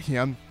obstacles at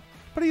him,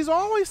 but he's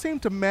always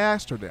seemed to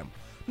master them.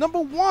 Number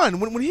one,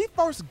 when he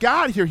first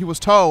got here, he was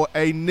told,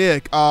 hey,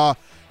 Nick,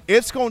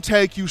 it's going to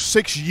take you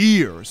 6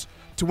 years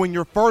to win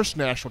your first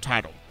national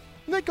title.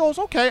 Nick goes,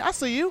 okay, I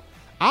see you.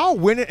 I'll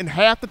win it in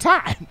half the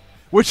time,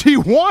 which he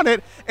won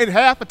it in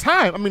half the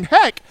time. I mean,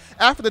 heck,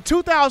 after the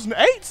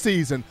 2008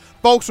 season,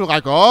 folks were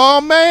like, oh,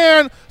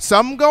 man,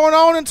 something going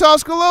on in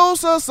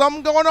Tuscaloosa,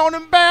 something going on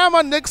in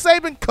Bama, Nick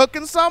Saban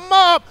cooking something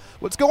up.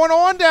 What's going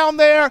on down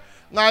there?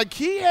 Like,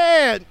 he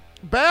had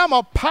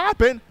Bama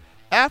popping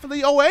after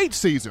the 08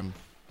 season.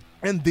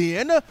 And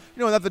then,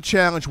 another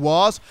challenge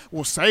was,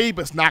 well,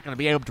 Saban's not going to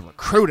be able to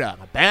recruit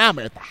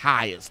Alabama at the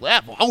highest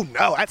level. Oh,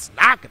 no, that's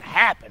not going to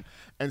happen.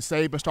 And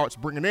Saban starts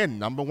bringing in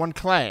number one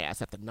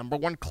class after number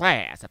one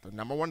class after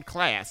number one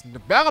class and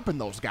developing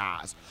those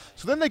guys.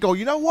 So then they go,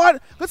 you know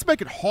what? Let's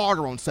make it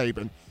harder on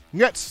Saban.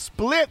 Let's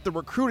split the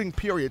recruiting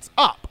periods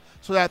up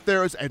so that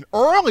there's an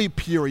early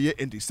period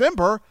in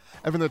December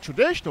and then the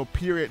traditional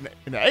period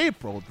in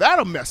April.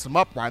 That'll mess him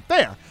up right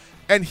there.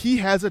 And he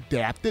has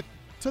adapted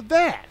to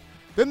that.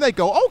 Then they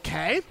go,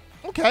 okay,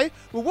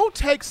 well, we'll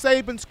take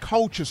Saban's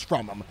coaches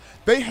from him.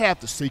 They have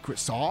the secret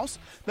sauce.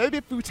 Maybe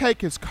if we take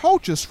his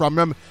coaches from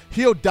him,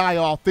 he'll die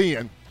off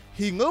then.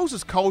 He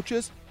loses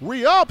coaches,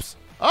 re-ups,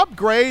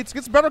 upgrades,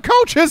 gets better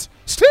coaches,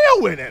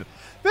 still winning.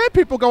 Then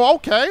people go,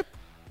 okay,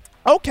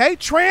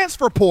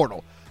 transfer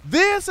portal.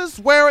 This is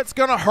where it's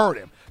going to hurt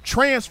him.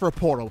 Transfer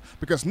portal,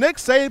 because Nick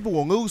Saban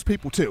will lose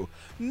people too.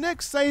 Nick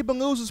Saban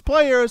loses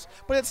players,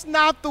 but it's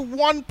not the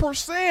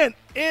 1%.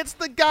 It's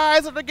the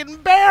guys that are getting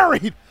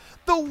buried.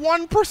 The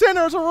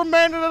 1%ers are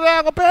remaining at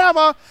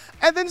Alabama,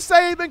 and then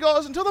Saban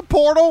goes into the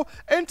portal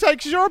and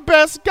takes your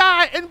best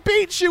guy and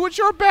beats you with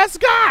your best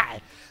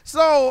guy.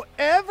 So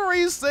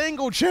every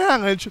single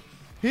challenge,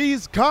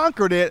 he's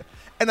conquered it,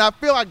 and I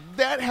feel like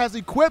that has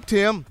equipped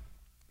him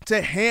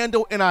to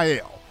handle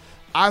NIL.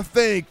 I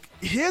think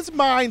his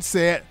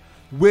mindset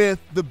with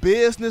the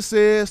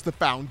businesses, the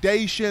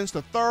foundations,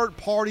 the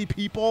third-party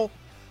people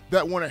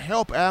that want to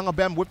help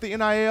Alabama with the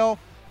NIL,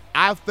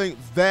 I think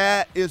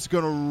that is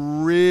going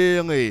to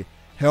really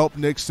help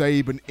Nick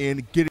Saban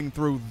in getting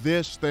through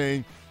this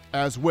thing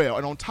as well.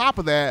 And on top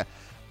of that,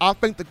 I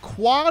think the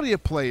quality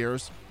of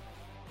players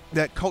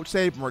that Coach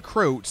Saban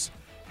recruits,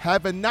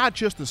 having not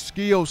just the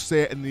skill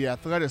set and the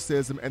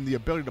athleticism and the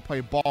ability to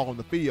play ball on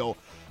the field,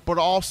 but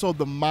also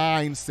the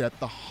mindset,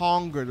 the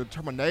hunger, the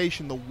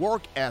determination, the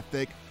work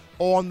ethic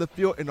on the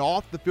field and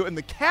off the field, and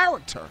the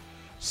character.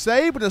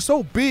 Saban is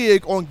so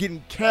big on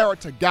getting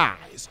character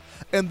guys.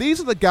 And these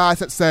are the guys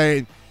that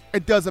say,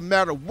 it doesn't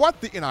matter what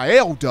the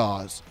NIL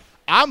does.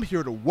 I'm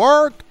here to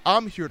work.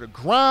 I'm here to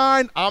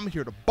grind. I'm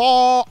here to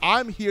ball.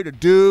 I'm here to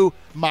do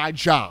my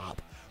job,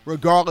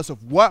 regardless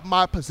of what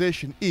my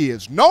position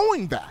is,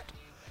 knowing that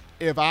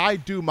if I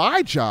do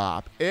my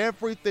job,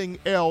 everything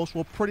else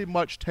will pretty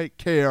much take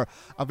care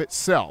of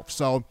itself.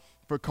 So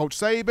for Coach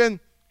Saban,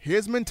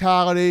 his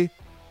mentality,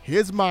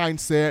 his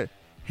mindset,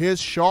 his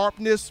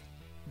sharpness,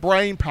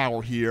 brain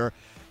power here,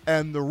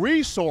 and the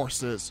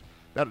resources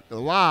that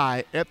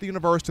lie at the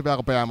University of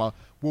Alabama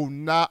will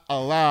not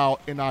allow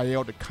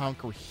NIL to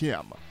conquer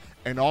him.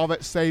 And all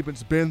that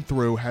Saban's been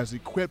through has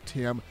equipped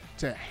him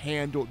to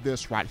handle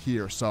this right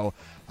here. So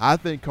I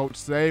think Coach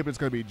Saban's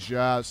going to be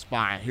just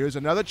fine. Here's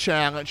another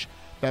challenge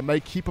that may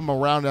keep him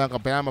around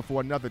Alabama for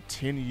another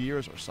 10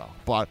 years or so.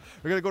 But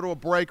we're going to go to a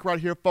break right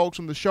here, folks,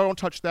 on the show. Don't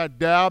touch that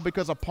dial,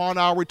 because upon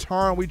our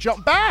return, we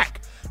jump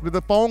back to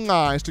the phone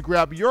lines to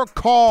grab your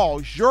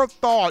calls, your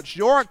thoughts,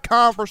 your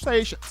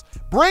conversations.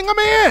 Bring them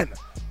in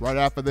right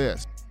after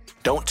this.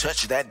 Don't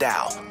touch that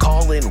dial.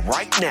 Call in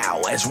right now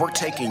as we're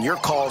taking your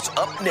calls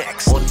up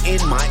next on In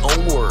My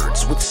Own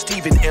Words with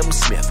Stephen M.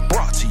 Smith.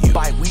 Brought to you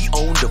by We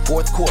Own the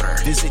Fourth Quarter.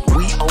 Visit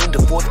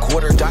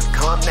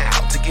WeOwnTheFourthQuarter.com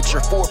now to get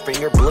your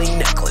four-finger bling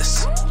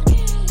necklace.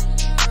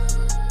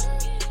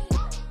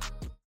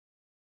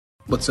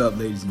 What's up,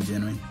 ladies and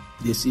gentlemen?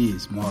 This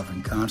is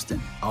Marvin Constant,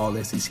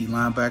 All-SEC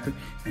linebacker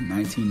and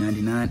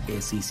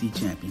 1999 SEC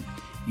champion.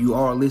 You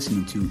are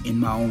listening to In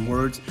My Own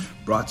Words,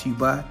 brought to you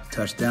by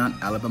Touchdown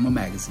Alabama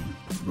Magazine.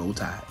 Roll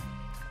Tide.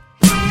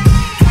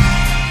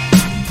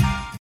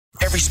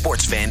 Every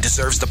sports fan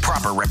deserves the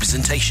proper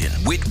representation.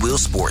 Whitwell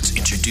Sports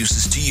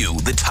introduces to you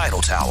the Title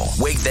Towel.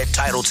 Wave that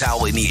Title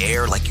Towel in the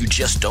air like you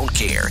just don't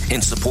care.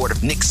 In support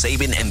of Nick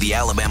Saban and the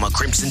Alabama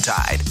Crimson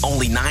Tide.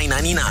 Only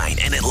 $9.99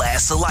 and it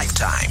lasts a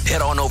lifetime.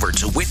 Head on over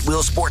to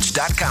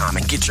WhitwellSports.com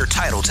and get your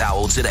Title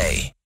Towel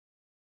today.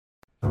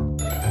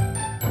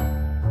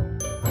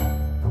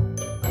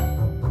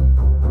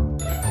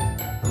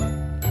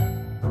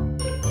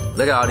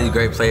 Look at all these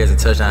great players in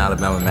Touchdown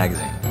Alabama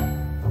Magazine.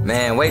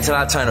 Man, wait till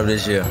I turn up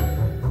this year.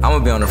 I'm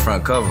going to be on the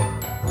front cover.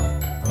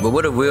 But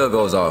what if Will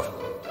goes off?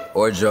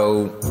 Or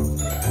Joe,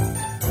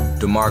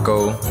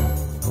 DeMarco,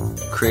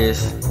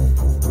 Chris,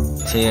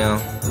 Tim,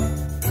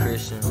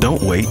 Christian.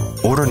 Don't wait.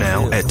 Order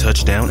now at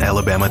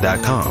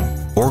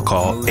touchdownalabama.com or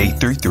call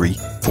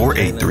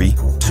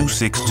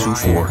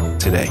 833-483-2624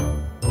 today.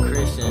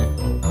 Christian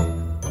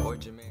or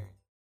Jameer.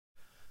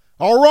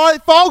 All right,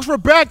 folks, we're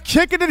back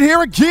kicking it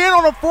here again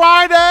on a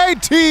Friday,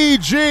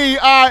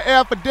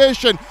 TGIF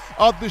edition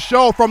of the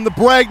show from the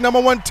break.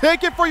 Number one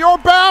ticket for your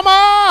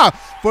Bama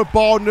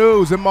football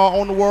news. In my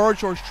own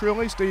words, yours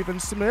truly, Stephen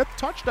Smith.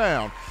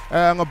 Touchdown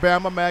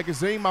Alabama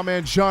Magazine. My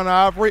man John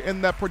Ivory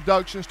in that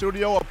production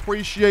studio.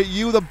 Appreciate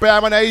you, the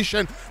Bama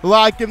Nation,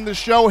 liking the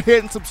show,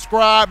 hitting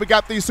subscribe. We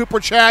got these super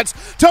chats.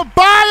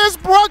 Tobias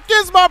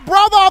Brookins, my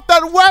brother off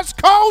that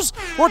West Coast.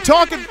 We're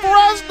talking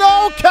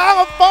Fresno,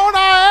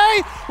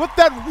 California, with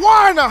that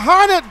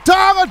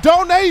 $100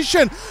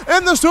 donation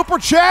in the super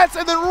chats.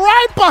 And then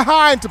right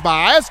behind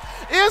Tobias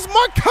is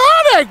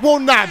McConaughey. Will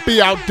not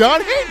be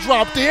outdone. He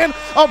dropped in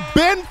a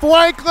Ben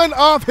Franklin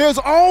of his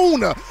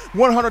own.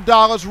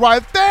 $100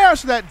 right there.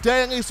 So that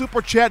daily super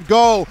chat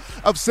goal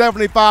of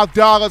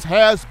 $75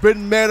 has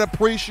been met.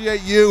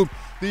 Appreciate you,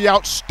 the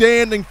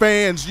outstanding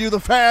fans, you,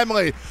 the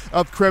family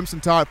of Crimson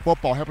Tide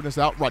football, helping us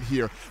out right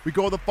here. We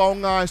go to the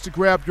phone lines to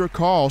grab your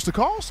calls. The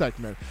call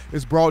segment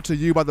is brought to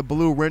you by the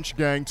Blue Wrench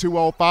Gang.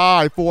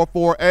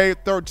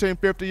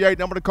 205-448-1358.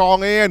 Number to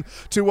call in,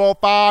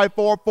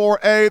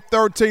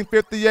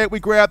 205-448-1358. We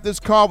grab this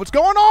call. What's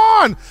going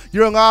on?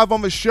 You're live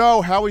on the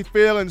show. How we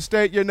feeling?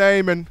 State your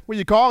name and where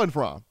you calling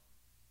from.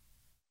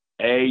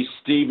 Hey,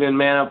 Stephen,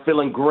 man, I'm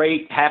feeling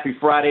great. Happy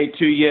Friday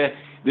to you.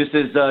 This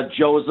is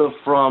Joseph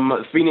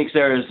from Phoenix,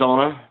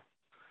 Arizona.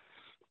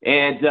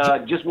 And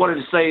just wanted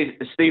to say,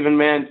 Stephen,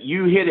 man,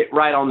 you hit it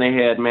right on the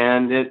head,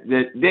 man.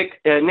 That Nick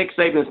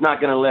Saban's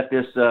not going to let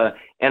this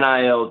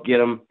NIL get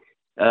him.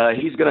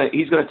 He's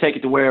gonna take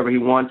it to wherever he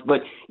wants.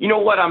 But you know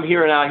what I'm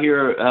hearing out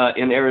here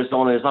in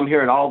Arizona is I'm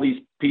hearing all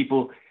these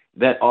people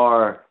that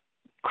are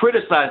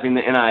criticizing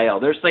the NIL.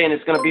 They're saying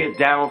it's going to be a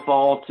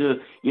downfall to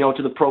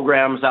the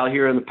programs out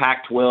here in the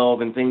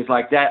Pac-12 and things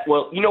like that.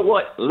 Well, you know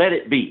what? Let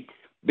it be.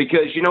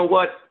 Because you know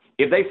what?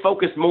 If they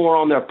focus more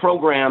on their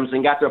programs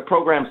and got their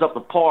programs up to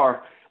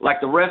par like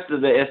the rest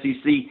of the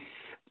SEC,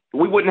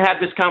 we wouldn't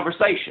have this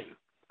conversation.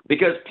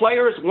 Because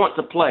players want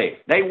to play.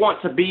 They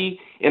want to be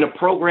in a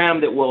program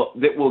that will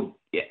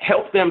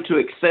help them to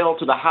excel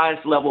to the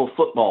highest level of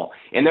football.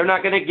 And they're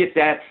not going to get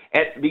that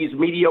at these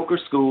mediocre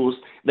schools.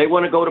 They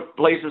want to go to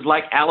places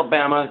like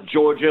Alabama,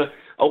 Georgia,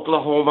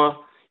 Oklahoma,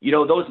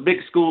 those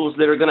big schools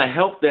that are going to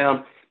help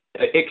them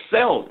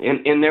excel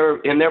in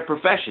their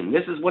profession.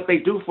 This is what they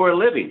do for a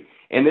living,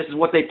 and this is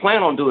what they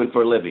plan on doing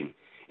for a living.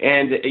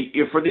 And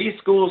for these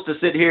schools to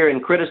sit here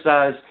and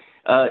criticize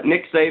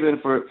Nick Saban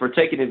for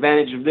taking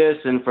advantage of this,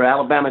 and for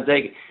Alabama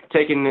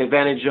taking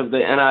advantage of the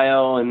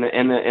NIL and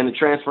the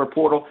transfer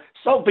portal,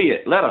 so be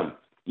it. Let them.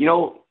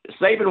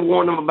 Saban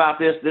warned them about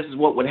this. This is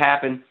what would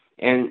happen,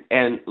 and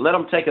let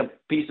them take a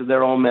piece of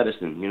their own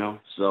medicine.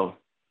 So.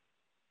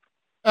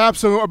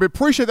 Absolutely. I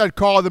appreciate that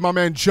call to my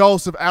man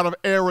Joseph out of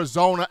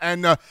Arizona.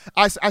 And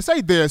I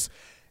say this.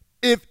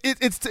 If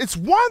it's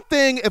one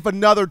thing if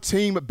another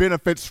team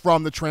benefits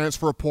from the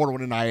transfer portal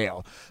and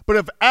NIL, but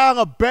if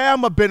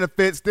Alabama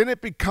benefits, then it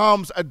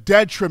becomes a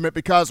detriment,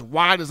 because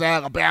why does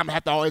Alabama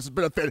have to always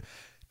benefit?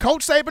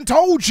 Coach Saban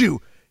told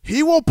you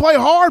he will play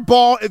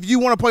hardball if you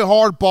want to play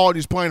hardball, and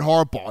he's playing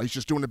hardball. He's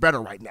just doing it better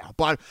right now.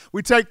 But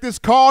we take this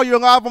call. You're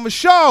live on the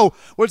show.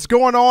 What's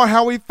going on?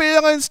 How we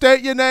feeling?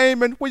 State your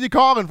name and where you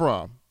calling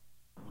from.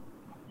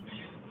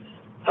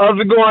 How's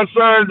it going,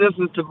 sir? This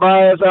is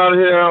Tobias out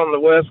here on the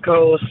West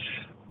Coast.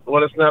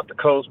 Well, it's not the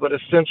coast, but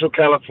it's Central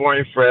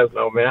California,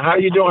 Fresno, man. How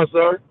you doing,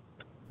 sir?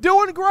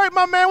 Doing great,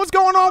 my man. What's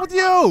going on with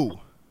you?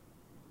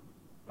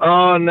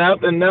 Oh,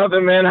 nothing,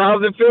 man.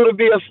 How's it feel to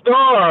be a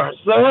star,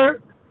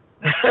 sir?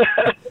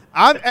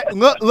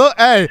 Look,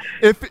 hey,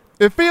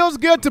 it feels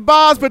good,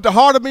 Tobias, but the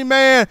heart of me,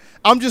 man,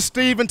 I'm just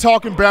Steven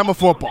talking Bama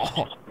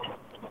football.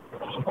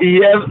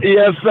 Yes,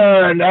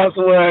 sir, and that's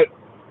what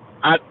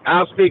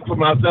I'll speak for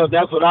myself.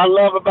 That's what I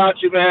love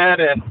about you, man,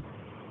 and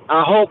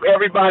I hope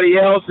everybody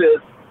else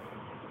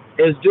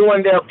is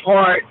doing their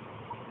part.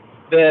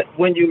 That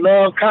when you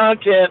love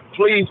content,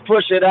 please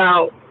push it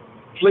out,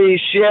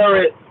 please share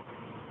it,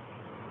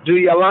 do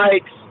your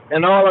likes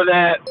and all of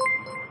that.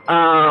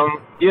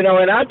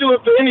 And I do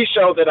it for any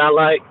show that I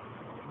like,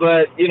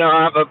 but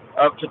I have a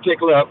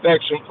particular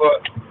affection for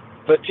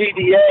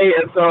TDA,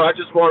 and so I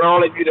just want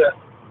all of you to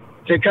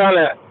kind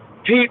of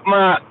peep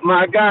my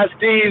guy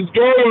Steve's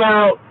game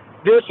out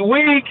this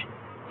week.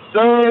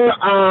 So,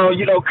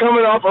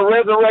 coming off a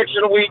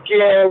resurrection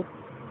weekend,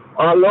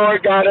 our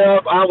Lord got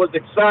up. I was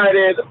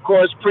excited, of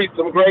course, preached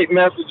some great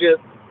messages.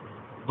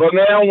 But,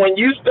 man, when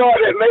you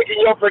started making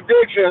your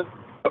predictions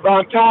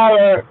about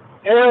Tyler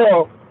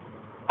Harrell,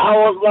 I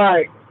was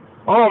like,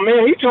 oh,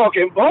 man, he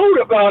talking bold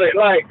about it.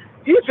 Like,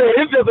 he said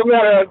it's just a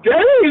matter of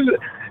days.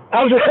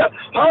 I was like,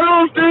 hold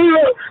on, Steve.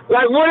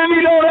 Like, what if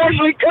he don't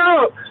actually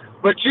come?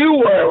 But you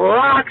were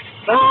rock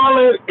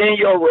solid in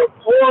your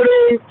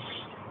reporting.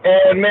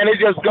 And, man, it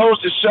just goes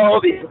to show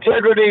the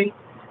integrity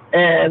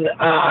and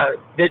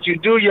that you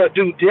do your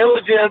due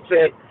diligence.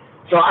 And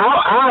so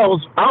I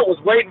was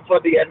waiting for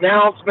the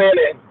announcement,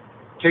 and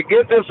to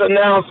get this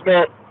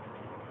announcement,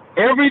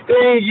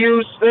 everything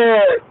you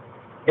said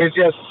is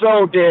just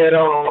so dead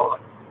on.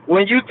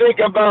 When you think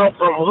about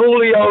from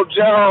Julio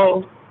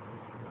Jones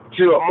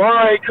to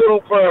Amari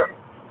Cooper,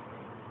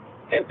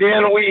 and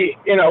then we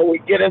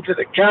get into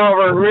the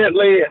Calvin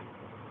Ridley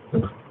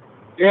and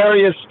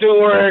Darius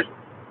Stewart,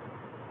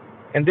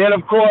 and then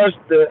of course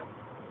the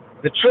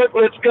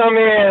triplets come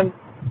in,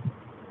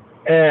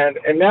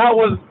 and that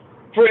was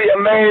pretty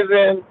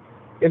amazing,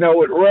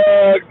 with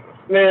Ruggs,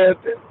 Smith,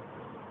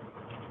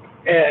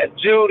 and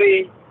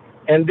Judy,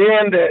 and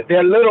then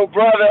their little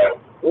brother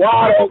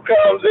Waddle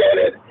comes in,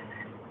 and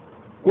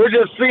we're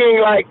just seeing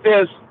like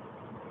this,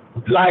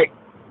 like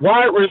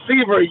wide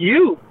receiver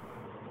youth,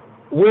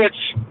 which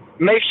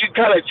makes you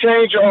kind of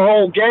change your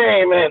whole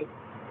game, and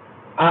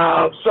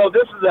so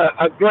this is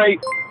a great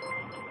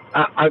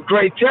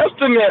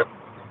testament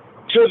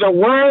to the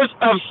words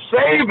of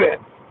Saban.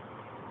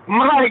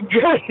 My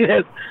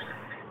goodness.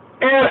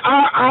 And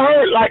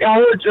I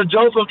heard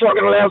Joseph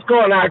talking the last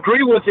call, and I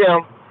agree with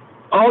him.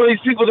 All these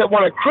people that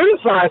want to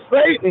criticize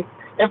Satan.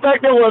 In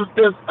fact, there was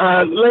this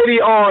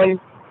lady on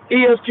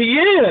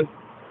ESPN.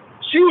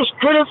 She was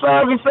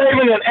criticizing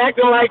Saban and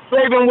acting like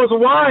Saban was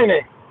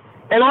whining.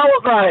 And I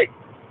was like,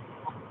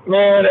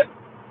 man,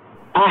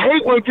 I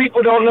hate when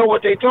people don't know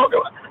what they talk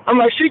about. I'm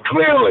like, she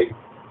clearly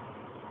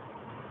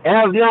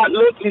has not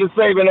listened to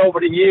Saban over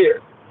the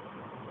years.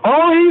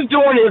 All he's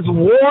doing is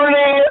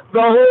warning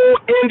the whole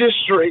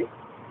industry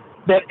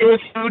that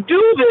if you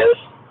do this,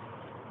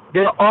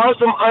 there are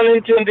some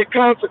unintended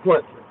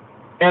consequences.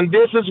 And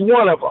this is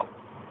one of them.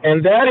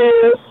 And that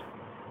is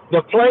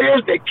the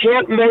players that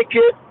can't make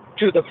it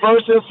to the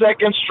first and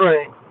second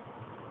string,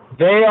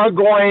 they are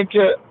going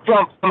to,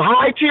 from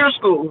high-tier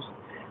schools,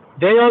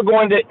 they are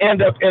going to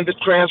end up in the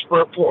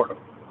transfer portal.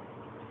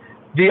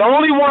 The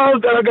only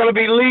ones that are going to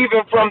be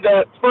leaving from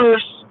that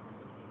first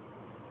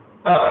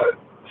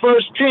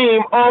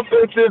team,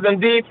 offenses and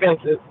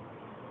defenses,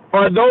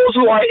 are those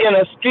who are in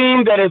a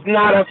scheme that is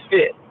not a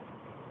fit.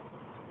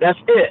 That's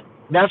it.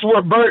 That's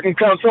where Burton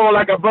comes, someone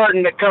like a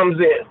Burton that comes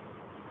in.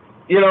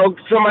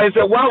 Somebody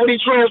said, why would he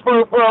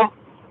transfer from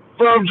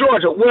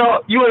Georgia?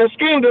 Well, you're in a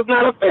scheme that's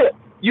not a fit.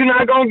 You're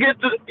not gonna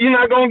get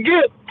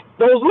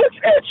those looks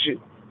at you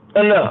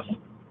enough.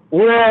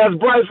 Whereas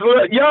Bryce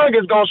Young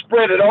is gonna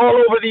spread it all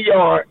over the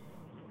yard.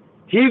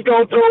 He's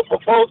gonna throw for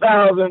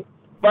 4,000,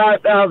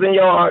 5,000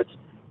 yards.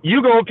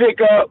 You're gonna pick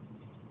up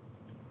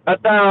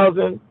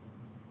 1,000.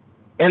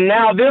 And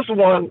now this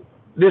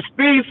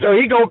speedster,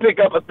 he gonna pick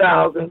up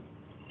 1,000.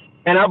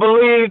 And I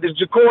believe that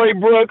Ja'Cory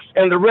Brooks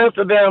and the rest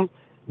of them,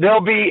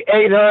 they'll be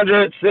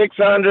 800,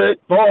 600,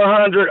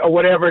 400, or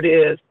whatever it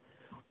is,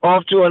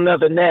 off to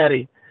another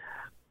natty.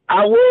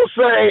 I will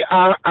say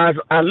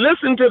I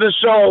listened to the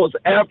shows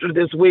after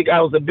this week. I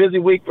was a busy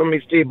week for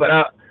me, Steve, but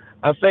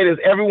I'll say this,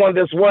 everyone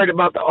that's worried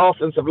about the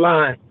offensive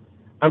line,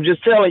 I'm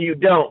just telling you,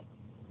 don't.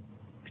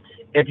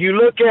 If you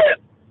look at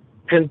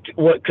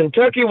what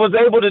Kentucky was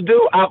able to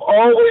do, I've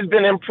always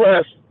been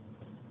impressed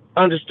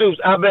under Stoops.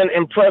 I've been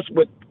impressed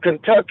with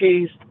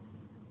Kentucky's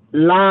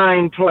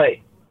line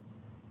play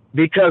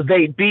because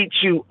they beat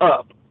you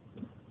up.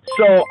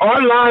 So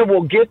our line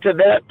will get to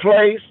that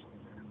place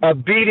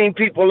of beating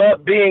people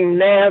up, being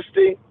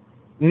nasty,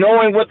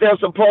 knowing what they're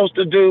supposed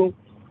to do,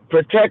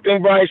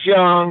 protecting Bryce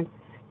Young,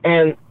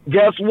 and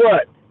guess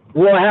what?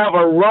 We'll have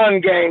a run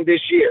game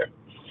this year.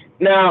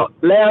 Now,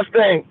 last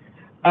thing,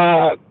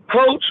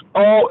 Coach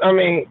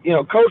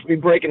be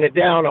breaking it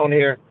down on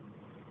here,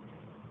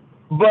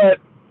 but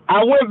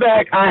I went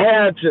back, I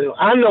had to.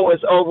 I know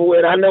it's over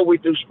with. I know we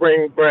do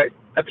spring break,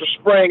 after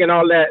spring and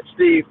all that,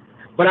 Steve,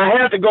 but I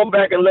had to go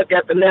back and look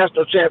at the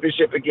national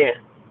championship again.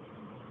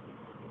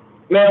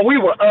 Man, we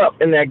were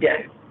up in that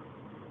game.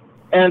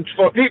 And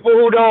for people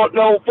who don't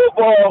know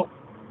football,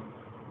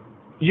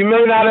 you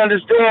may not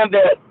understand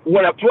that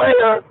when a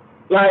player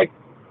like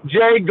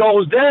Jay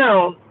goes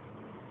down,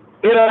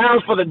 it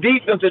allows for the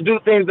defense to do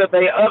things that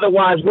they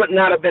otherwise would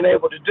not have been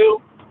able to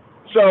do.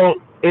 So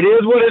it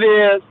is what it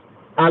is.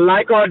 I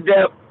like our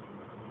depth,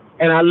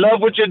 and I love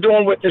what you're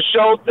doing with the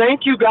show.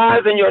 Thank you guys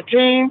and your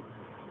team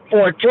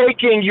for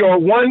taking your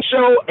one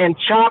show and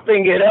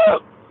chopping it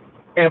up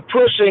and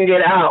pushing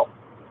it out.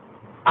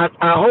 I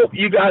hope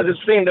you guys have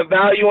seen the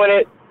value in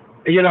it,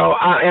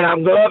 and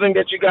I'm loving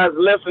that you guys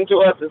listen to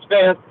us as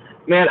fans.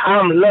 Man,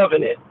 I'm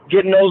loving it.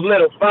 Getting those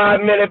little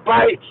 5-minute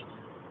bites,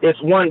 it's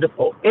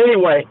wonderful.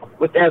 Anyway,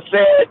 with that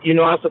said,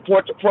 I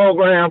support the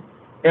program.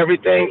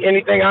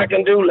 Anything I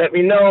can do, let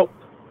me know.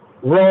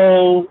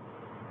 Roll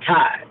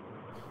Tide.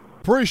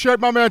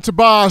 Appreciate my man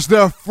Tobias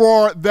there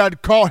for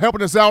that call,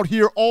 helping us out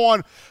here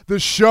on the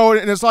show.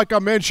 And it's like I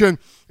mentioned,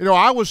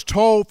 I was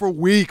told for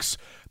weeks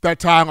that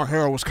Tyler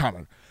Harrell was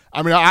coming.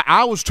 I mean,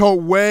 I was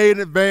told way in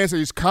advance that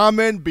he's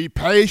coming. Be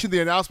patient. The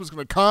announcement's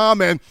going to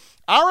come. And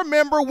I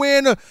remember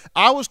when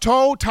I was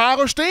told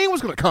Tyler Steen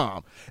was going to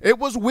come. It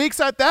was weeks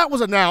that was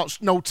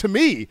announced, to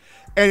me.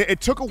 And it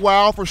took a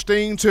while for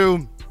Steen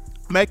to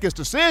make his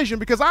decision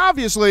because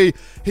obviously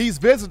he's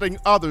visiting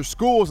other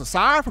schools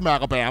aside from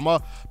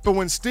Alabama. But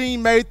when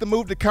Steen made the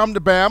move to come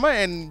to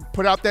Bama and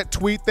put out that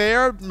tweet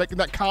there, making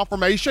that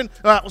confirmation,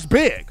 that was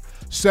big.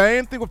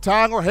 Same thing with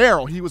Tyler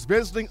Harrell. He was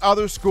visiting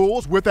other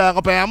schools with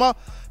Alabama,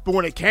 but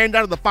when it came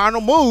down to the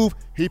final move,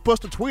 he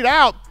puts the tweet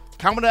out,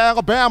 coming to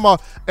Alabama,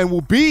 and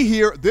will be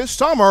here this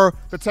summer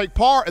to take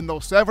part in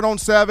those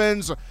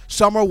 7-on-7s,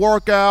 summer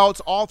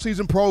workouts,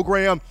 off-season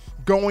program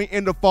going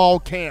into fall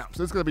camps.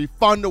 It's going to be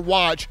fun to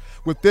watch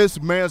what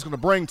this man's going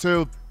to bring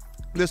to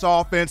this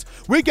offense.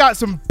 We got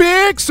some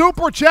big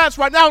super chats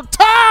right now.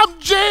 Tom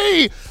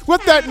G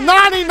with that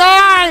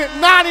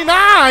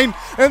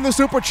 $99.99 in the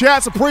super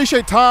chats.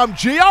 Appreciate Tom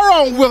G. Our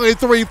own Willie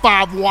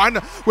 351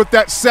 with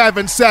that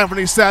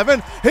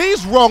 $7.77.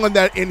 He's rolling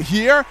that in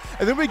here.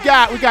 And then we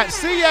got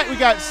C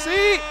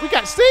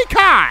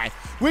Kai.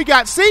 We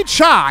got C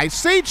Chai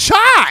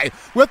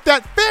with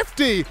that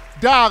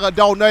 $50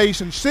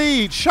 donation.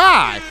 C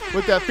Chai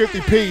with that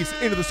 50 piece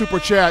into the super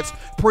chats.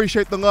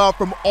 Appreciate the love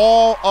from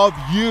all of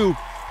you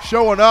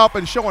showing up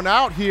and showing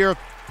out here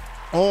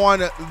on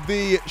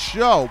the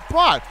show.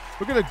 But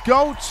we're gonna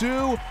go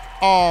to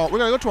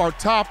our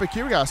topic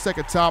here. We got a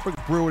second topic,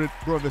 brewing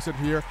this in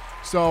here.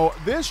 So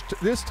this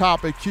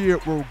topic here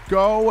will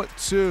go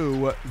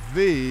to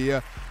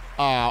the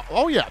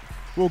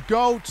we'll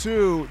go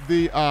to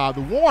the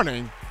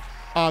warning,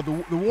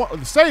 the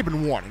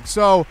Saban warning.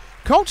 So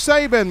Coach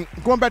Saban,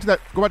 going back to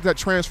that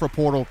transfer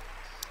portal,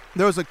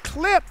 there's a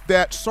clip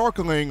that's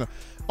circling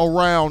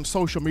around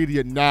social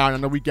media now, and I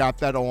know we got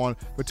that on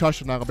the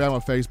Touchdown Alabama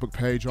Facebook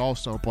page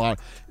also, but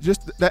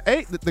just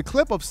the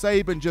clip of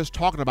Saban just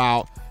talking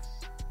about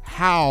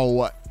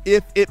how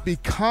if it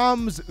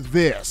becomes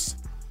this,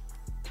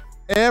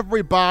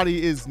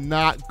 everybody is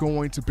not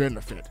going to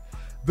benefit.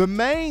 The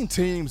main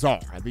teams are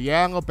the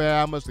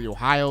Alabamas, the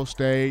Ohio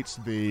States,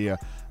 the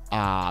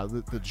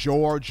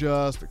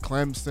Georgias, the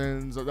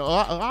Clemsons. A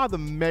lot of the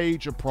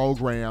major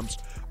programs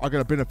are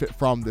going to benefit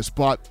from this,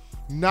 but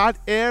not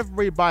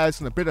everybody's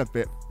going to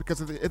benefit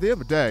because at the end of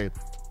the day,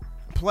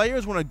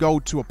 players want to go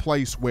to a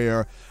place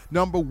where,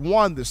 number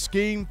one, the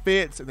scheme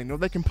fits and they know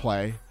they can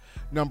play.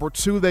 Number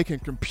two, they can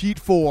compete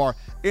for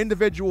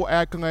individual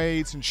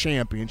accolades and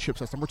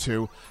championships. That's number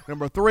two.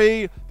 Number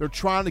three, they're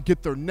trying to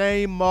get their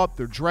name up,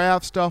 their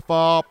draft stuff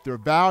up, their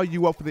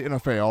value up for the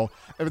NFL.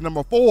 And then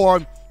number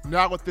four,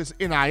 now with this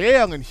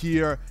NIL in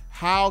here,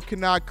 how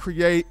can I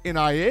create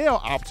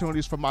NIL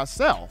opportunities for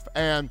myself?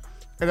 And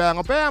in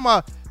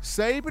Alabama,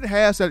 Saban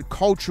has that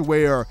culture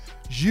where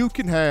you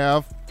can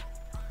have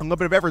a little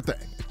bit of everything.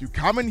 If you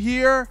come in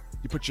here,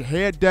 you put your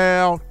head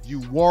down, you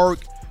work,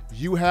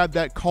 you have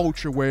that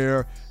culture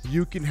where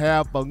you can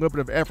have a little bit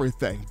of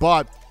everything.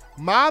 But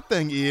my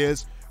thing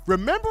is,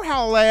 remember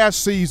how before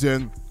last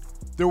season,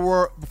 there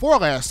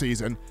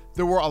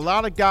were a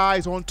lot of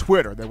guys on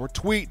Twitter that were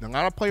tweeting, a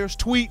lot of players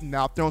tweeting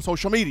out there on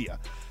social media.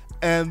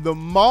 And the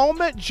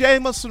moment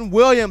Jameson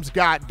Williams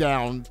got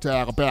down to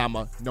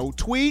Alabama, no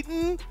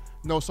tweeting,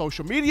 no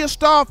social media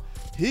stuff,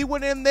 he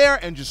went in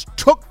there and just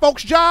took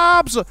folks'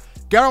 jobs,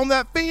 got on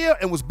that field,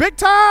 and was big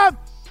time.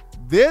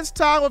 This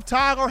time with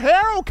Tyler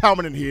Harrell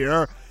coming in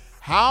here,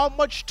 how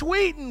much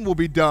tweeting will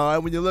be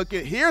done when you look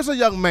at, here's a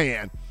young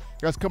man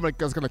that's going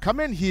to come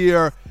in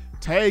here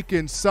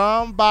taking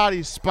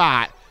somebody's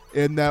spot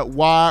in that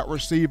wide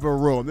receiver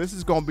room. This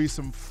is going to be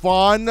some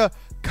fun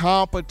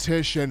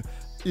competition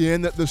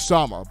in the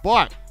summer.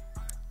 But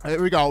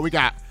here we go. We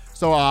got,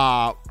 so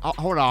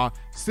hold on.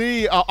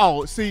 C she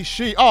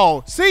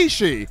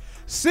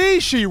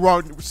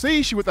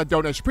with that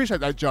donation. Appreciate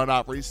that, John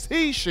Opry.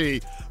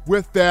 C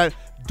with that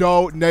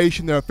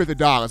donation there,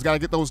 $50. Got to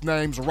get those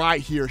names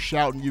right here,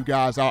 shouting you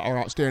guys out, our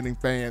outstanding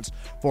fans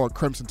for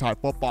Crimson Tide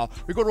football.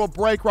 We go to a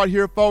break right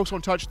here, folks.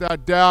 On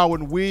Touchdown Down.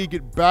 When we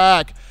get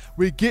back,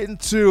 we get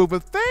into the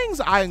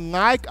things I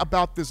like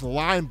about this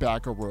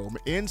linebacker room,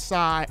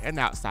 inside and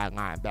outside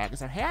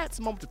linebackers. I had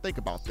some moment to think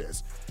about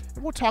this,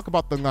 and we'll talk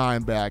about the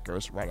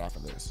linebackers right after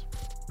this.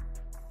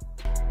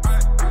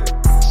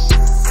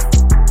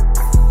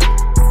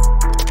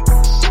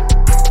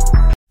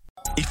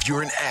 If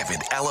you're an avid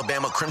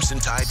Alabama Crimson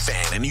Tide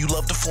fan and you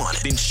love to flaunt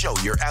it, then show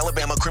your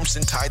Alabama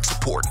Crimson Tide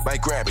support by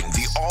grabbing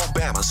the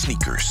All-Bama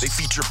sneakers. They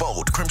feature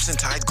bold Crimson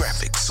Tide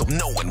graphics, so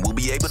no one will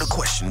be able to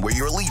question where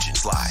your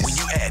allegiance lies. When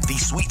you add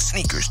these sweet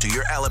sneakers to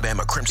your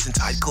Alabama Crimson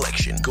Tide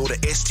collection, go to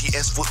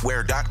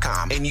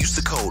stsfootwear.com and use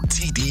the code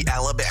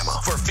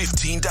TDAlabama for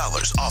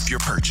 $15 off your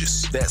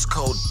purchase. That's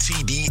code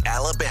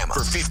TDAlabama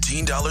for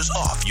 $15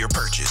 off your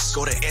purchase.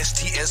 Go to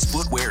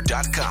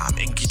stsfootwear.com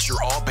and get your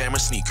All-Bama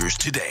sneakers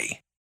today.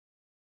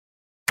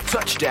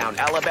 Touchdown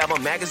Alabama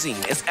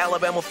Magazine is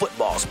Alabama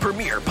football's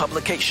premier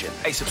publication.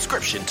 A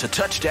subscription to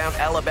Touchdown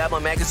Alabama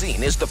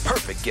Magazine is the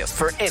perfect gift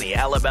for any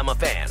Alabama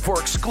fan.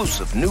 For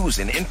exclusive news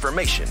and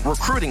information,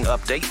 recruiting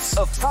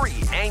updates, a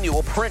free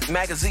annual print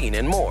magazine,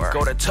 and more,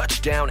 go to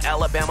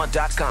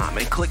touchdownalabama.com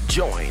and click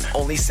join.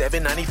 Only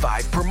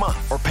 $7.95 per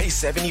month, or pay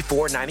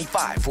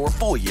 $74.95 for a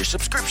full year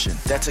subscription.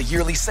 That's a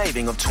yearly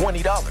saving of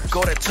 $20.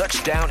 Go to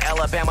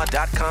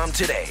touchdownalabama.com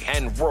today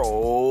and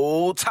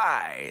roll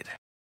Tide.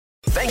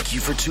 Thank you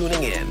for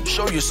tuning in.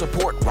 Show your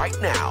support right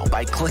now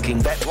by clicking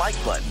that like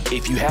button.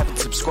 If you haven't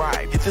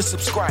subscribed, hit the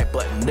subscribe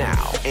button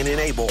now and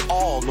enable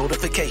all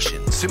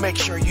notifications to make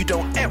sure you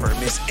don't ever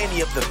miss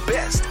any of the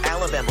best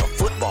Alabama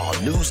football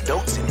news,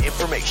 notes, and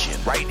information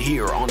right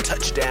here on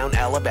Touchdown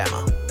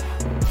Alabama.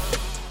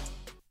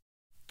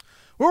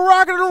 We're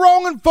rocking and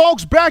rolling,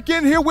 folks. Back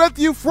in here with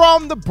you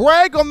from the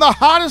break on the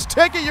hottest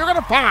ticket you're going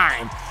to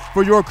find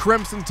for your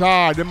Crimson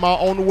Tide. In my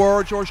own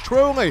words, yours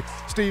truly,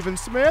 Stephen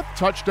Smith,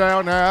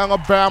 Touchdown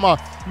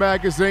Alabama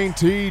Magazine,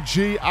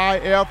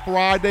 TGIF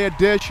Friday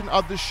edition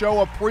of the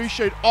show.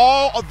 Appreciate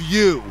all of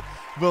you.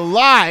 The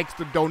likes,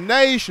 the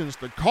donations,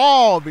 the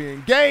call, the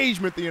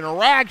engagement, the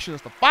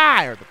interactions, the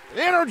fire,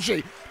 the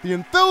energy, the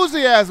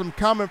enthusiasm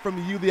coming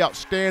from you, the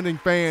outstanding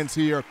fans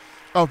here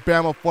of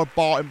Bama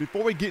football. And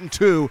before we get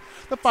into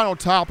the final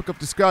topic of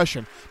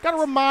discussion, got to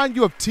remind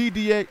you of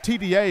TDAwear.com.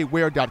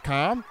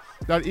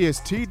 That is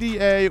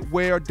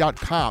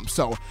TDAwear.com.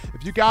 So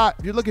if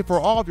you're looking for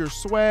all of your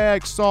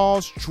swag,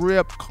 sauce,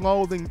 drip,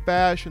 clothing,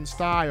 fashion,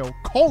 style,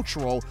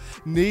 cultural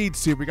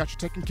needs here, we got you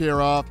taken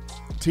care of.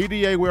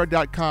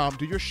 TDAwear.com.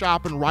 Do your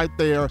shopping right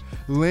there.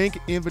 Link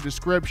in the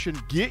description.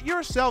 Get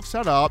yourself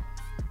set up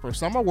for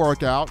summer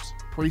workouts,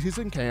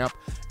 preseason camp,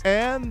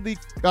 and the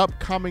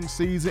upcoming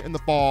season in the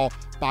fall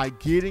by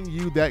getting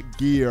you that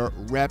gear,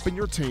 repping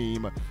your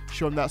team,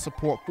 showing that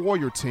support for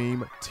your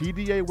team.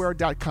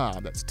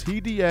 TDAwear.com. That's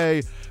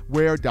TDAwear.com.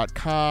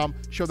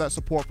 Show that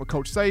support for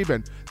Coach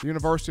Saban, the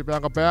University of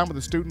Alabama,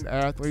 the student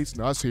athletes,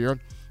 and us here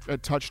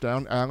at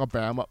Touchdown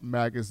Alabama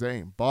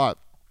Magazine. But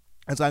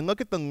as I look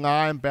at the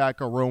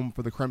linebacker room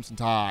for the Crimson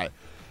Tide,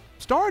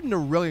 starting to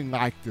really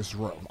like this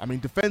room. I mean,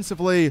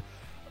 defensively,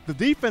 the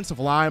defensive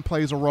line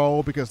plays a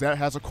role because that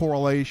has a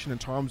correlation in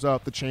terms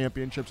of the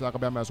championships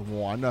Alabama has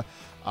won. The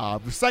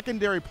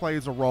secondary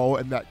plays a role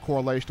in that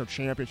correlation of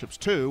championships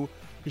too,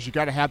 because you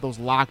got to have those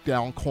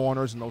lockdown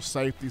corners and those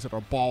safeties that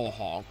are ball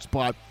hogs.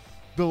 But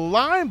the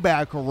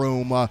linebacker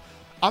room, I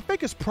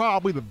think, is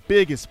probably the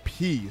biggest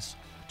piece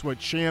to a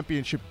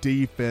championship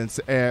defense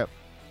at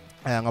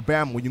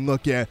Alabama. When you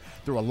look at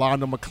the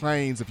Rolando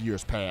McClains of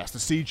years past, the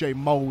C.J.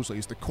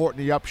 Mosleys, the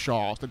Courtney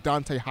Upshaws, the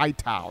Dante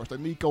Hightowers, the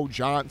Nico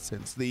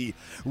Johnsons, the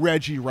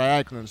Reggie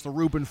Raglins, the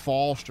Reuben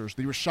Fosters,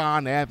 the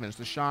Rashaan Evans,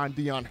 the Sean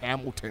Dion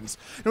Hamiltons,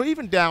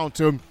 even down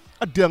to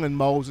a Dylan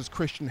Moses,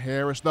 Christian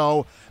Harris,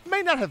 though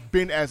may not have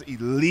been as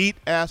elite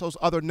as those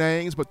other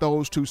names, but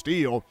those two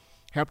still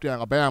helped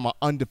Alabama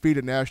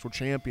undefeated national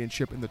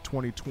championship in the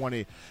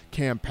 2020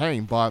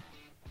 campaign. But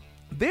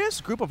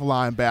this group of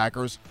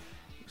linebackers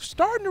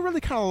starting to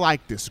really kind of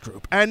like this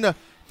group. And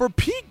for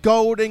Pete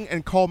Golding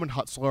and Coleman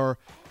Hutzler,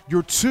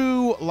 your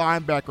two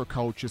linebacker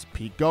coaches,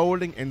 Pete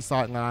Golding,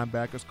 inside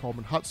linebackers,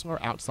 Coleman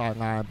Hutzler, outside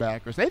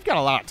linebackers, they've got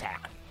a lot of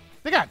talent.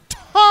 They got a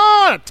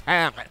ton of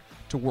talent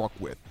to work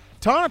with.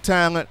 Ton of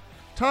talent,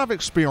 ton of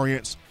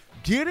experience.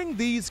 Getting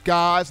these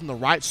guys in the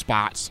right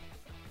spots,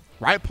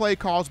 right play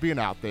calls being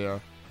out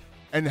there,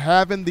 and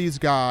having these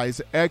guys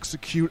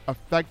execute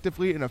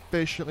effectively and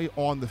efficiently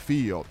on the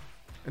field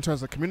in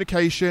terms of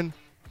communication,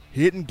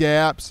 hitting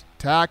gaps,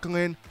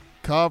 tackling,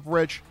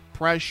 coverage,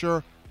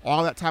 pressure,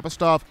 all that type of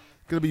stuff,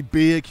 going to be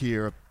big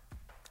here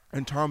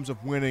in terms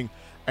of winning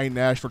a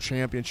national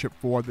championship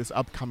for this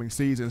upcoming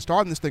season.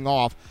 Starting this thing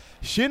off,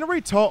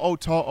 Chinnery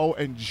To'o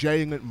and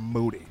Jalen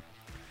Moody.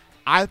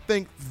 I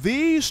think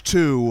these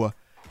two,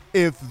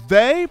 if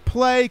they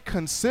play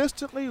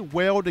consistently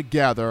well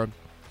together,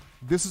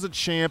 this is a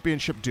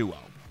championship duo.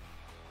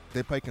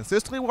 They play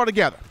consistently well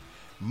together.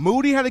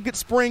 Moody had a good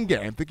spring game.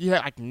 I think he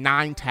had like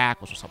 9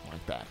 tackles or something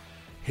like that.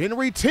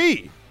 Henry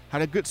T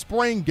had a good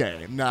spring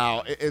game.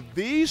 Now, if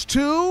these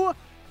two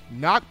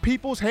knock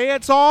people's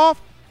heads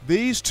off,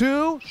 these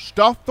two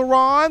stuff the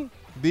run,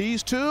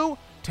 these two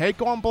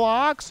take on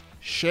blocks,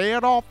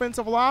 shared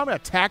offensive line,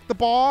 attack the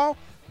ball,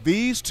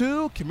 these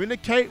two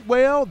communicate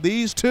well,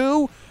 these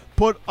two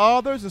put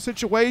others in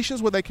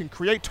situations where they can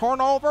create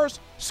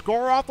turnovers,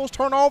 score off those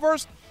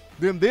turnovers,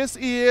 then this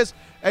is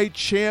a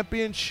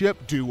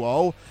championship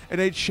duo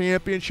and a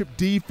championship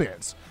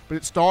defense. But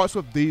it starts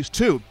with these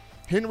two.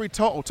 Henry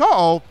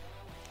To'o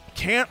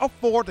can't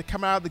afford to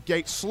come out of the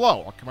gate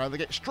slow or come out of the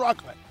gate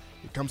struggling.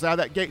 He comes out of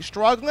that gate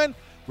struggling,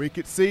 we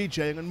could see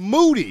Jalen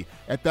Moody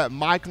at that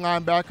Mike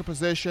linebacker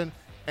position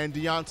and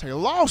Deontay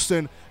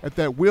Lawson at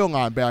that will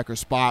linebacker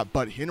spot.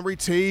 But Henry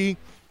T,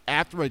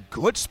 after a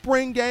good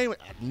spring game,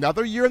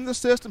 another year in the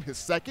system, his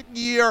second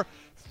year,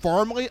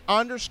 firmly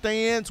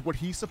understands what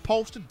he's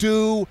supposed to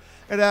do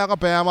at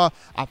Alabama.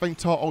 I think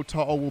To'o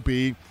will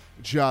be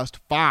just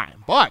fine.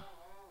 But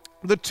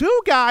the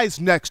two guys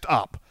next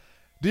up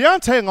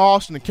Deontay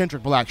Lawson and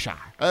Kendrick Blackshaw.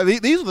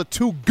 These are the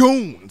two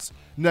goons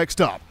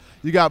next up.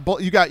 You got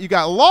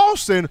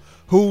Lawson,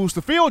 who's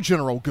the field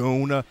general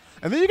goon, and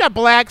then you got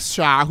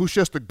Blackshaw, who's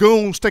just the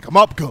goon, stick 'em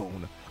up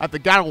goon. Like the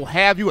guy who will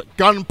have you at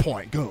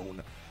gunpoint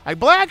goon. Like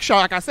Blackshaw,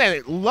 like I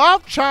said,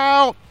 love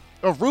child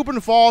of Reuben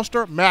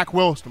Foster, Mack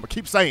Wilson, but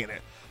keep saying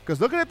it. Because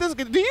looking at this,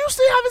 do you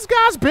see how this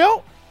guy's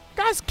built?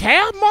 Guy's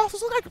calf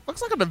muscles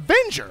looks like an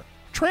Avenger,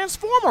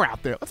 Transformer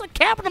out there. Looks like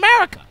Captain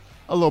America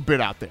a little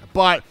bit out there.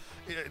 But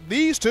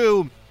these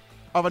two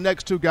are the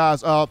next two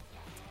guys up,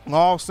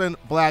 Lawson,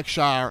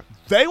 Blackshaw.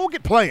 They will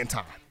get playing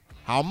time.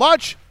 How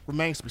much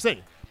remains to be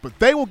seen, but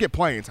they will get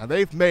playing time.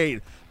 They've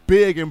made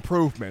big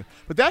improvement.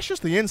 But that's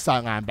just the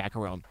inside linebacker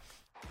room.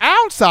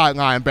 Outside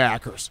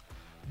linebackers,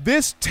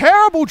 this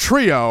terrible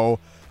trio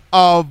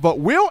of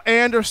Will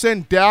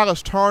Anderson,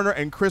 Dallas Turner,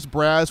 and Chris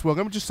Braswell.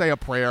 Let me just say a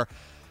prayer.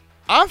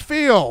 I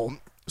feel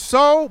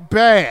so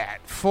bad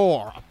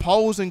for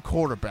opposing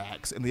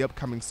quarterbacks in the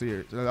upcoming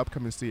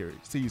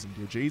season,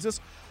 dear Jesus.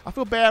 I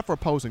feel bad for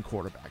opposing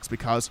quarterbacks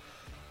because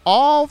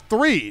all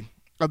three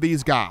of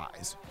these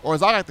guys, or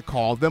as I like to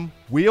call them,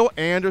 Will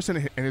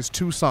Anderson and his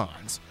two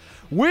sons.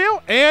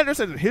 Will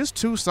Anderson and his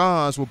two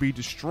sons will be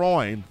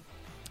destroying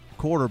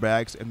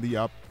quarterbacks in the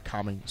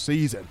upcoming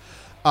season.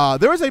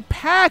 There is a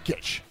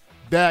package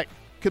that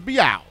could be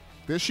out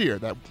this year,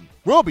 that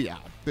will be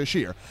out this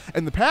year.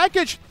 And the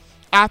package,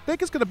 I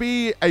think it's going to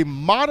be a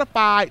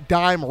modified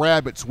Dime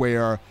Rabbits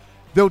where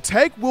they'll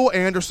take Will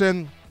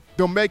Anderson,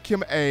 they'll make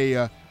him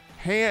a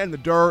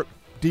hand-in-the-dirt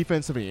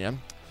defensive end.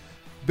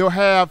 They'll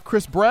have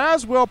Chris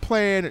Braswell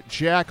playing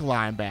jack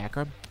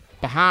linebacker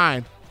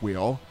behind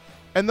Will.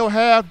 And they'll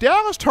have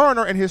Dallas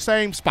Turner in his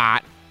same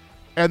spot.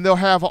 And they'll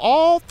have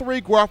all three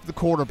go after the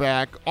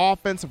quarterback,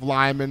 offensive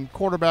linemen,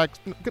 quarterbacks.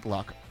 Good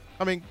luck.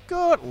 I mean,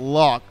 good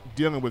luck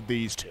dealing with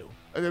these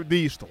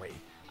three.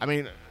 I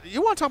mean,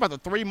 you want to talk about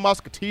the three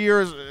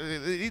musketeers?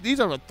 These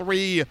are the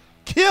three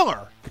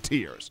killer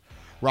musketeers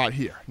right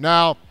here.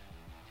 Now,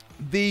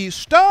 the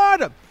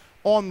stud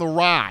on the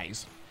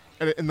rise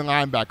in the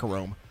linebacker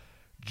room,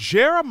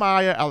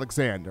 Jeremiah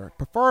Alexander,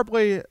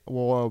 preferably,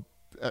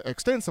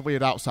 extensively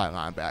at outside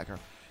linebacker.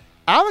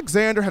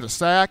 Alexander had a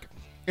sack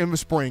in the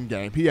spring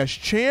game. He has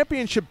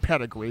championship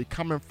pedigree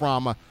coming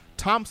from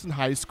Thompson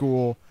High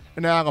School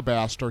in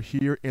Alabaster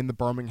here in the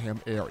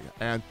Birmingham area.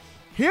 And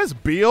his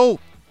build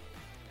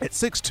at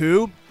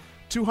 6'2",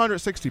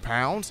 260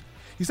 pounds,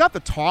 he's not the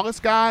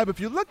tallest guy, but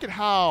if you look at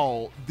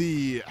how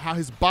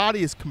his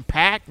body is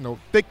compact,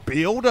 thick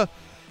build,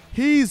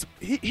 he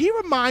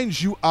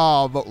reminds you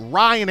of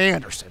Ryan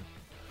Anderson.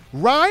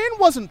 Ryan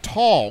wasn't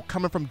tall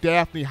coming from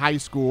Daphne High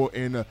School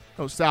in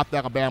South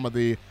Alabama,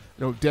 the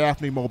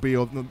Daphne,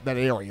 Mobile, that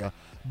area.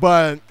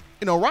 But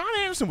Ryan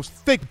Anderson was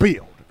thick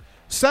build.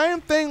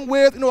 Same thing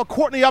with a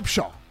Courtney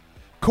Upshaw.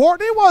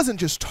 Courtney wasn't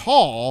just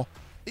tall;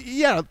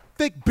 he had a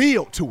thick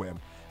build to him,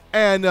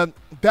 and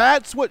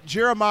that's what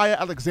Jeremiah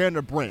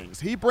Alexander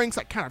brings. He brings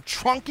that kind of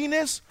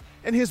chunkiness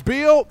in his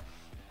build,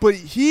 but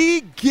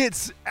he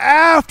gets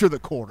after the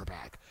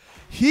quarterback.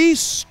 He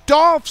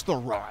stops the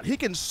run. He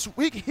can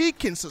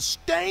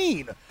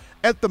sustain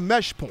at the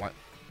mesh point,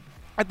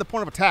 at the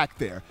point of attack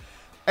there.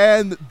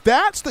 And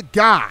that's the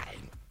guy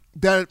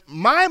that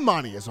my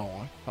money is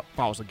on, if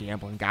I was a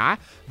gambling guy.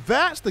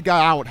 That's the guy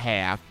I would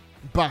have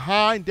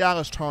behind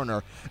Dallas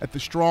Turner at the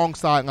strong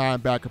side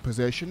linebacker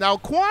position. Now,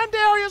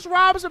 Quandarius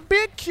Robinson,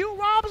 Big Q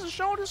Robinson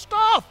showed his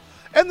stuff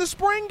in the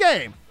spring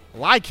game.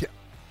 Like him.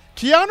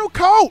 Keanu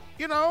Colt,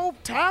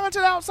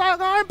 talented outside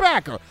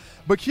linebacker.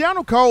 But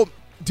Keanu Colt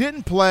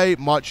didn't play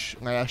much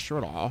last year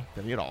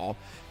at all,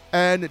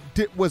 and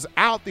was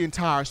out the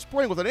entire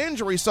spring with an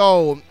injury,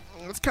 so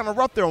it's kind of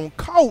rough there on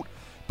Colt.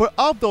 But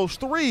of those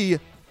three,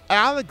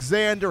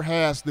 Alexander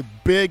has the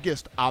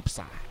biggest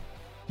upside.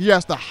 He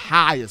has the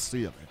highest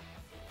ceiling.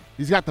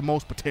 He's got the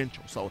most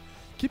potential. So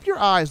keep your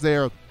eyes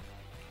there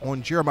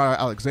on Jeremiah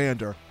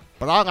Alexander.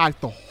 But I like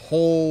the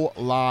whole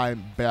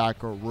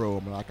linebacker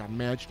room. And like I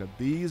mentioned, if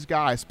these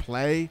guys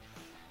play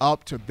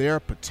up to their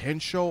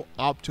potential,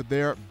 up to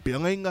their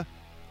billing,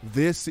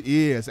 this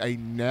is a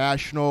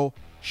national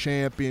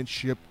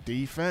championship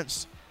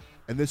defense.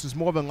 And this is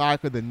more than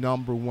likely the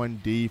number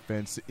one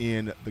defense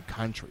in the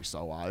country.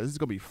 So this is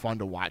going to be fun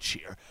to watch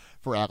here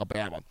for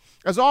Alabama.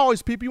 As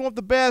always, people, you want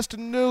the best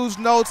news,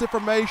 notes,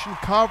 information,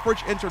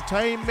 coverage,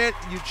 entertainment,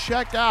 you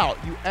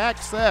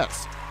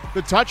access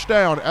the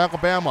Touchdown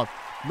Alabama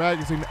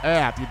Magazine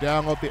app. You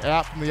download the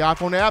app from the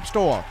iPhone App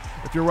Store.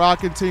 If you're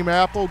rocking Team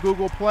Apple,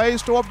 Google Play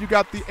Store, if you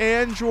got the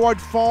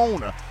Android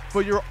phone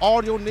for your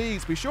audio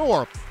needs, be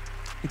sure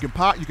you can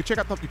check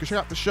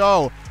out the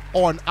show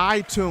on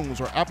iTunes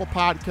or Apple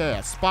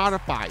Podcasts,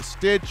 Spotify,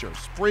 Stitcher,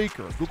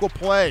 Spreaker, Google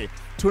Play,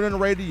 TuneIn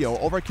Radio,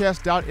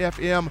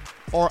 Overcast.fm,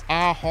 or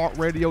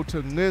iHeartRadio to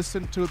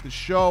listen to the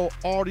show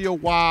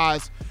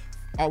audio-wise.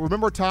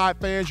 Remember, Tide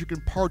fans, you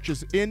can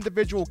purchase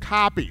individual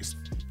copies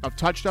of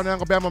Touchdown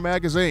Alabama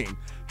Magazine.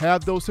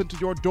 have those sent to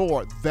your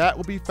door. That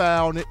will be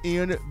found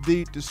in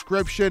the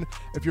description.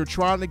 If you're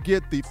trying to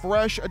get the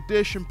fresh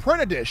edition,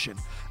 print edition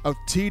of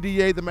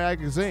TDA the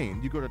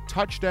magazine, you go to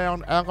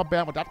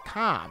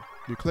touchdownalabama.com.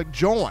 You click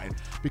join,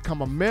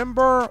 become a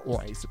member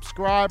or a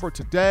subscriber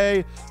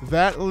today.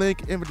 That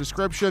link in the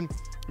description.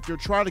 If you're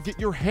trying to get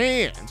your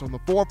hands on the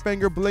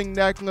 4-finger bling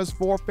necklace,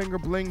 4-finger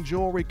bling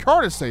jewelry,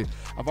 courtesy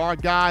of our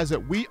guys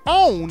at We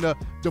Own the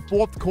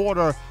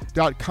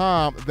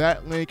fourthquarter.com,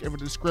 that link in the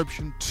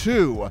description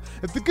too.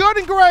 If the good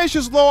and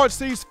gracious Lord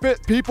sees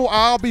fit, people,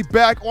 I'll be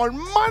back on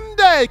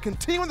Monday,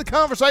 continuing the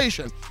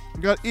conversation.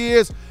 That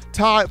is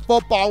Tide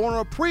football. I want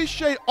to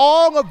appreciate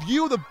all of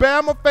you, the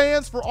Bama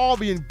fans, for all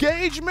the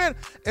engagement,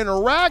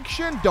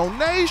 interaction,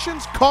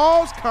 donations,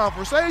 calls,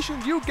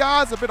 conversations. You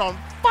guys have been on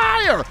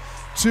fire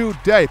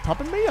today,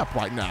 pumping me up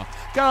right now.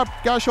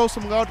 Gotta show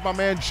some love to my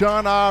man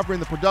John Ivory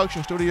in the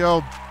production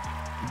studio,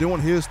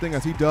 doing his thing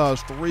as he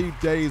does 3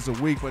 days a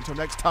week. But until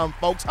next time,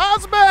 folks,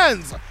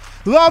 husbands,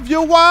 love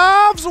your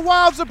wives.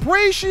 Wives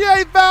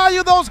appreciate,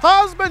 value those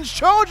husbands.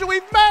 Children,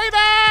 we've made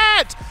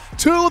it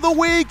to the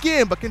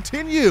weekend, but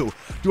continue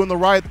doing the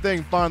right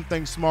thing, fun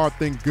thing, smart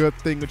thing, good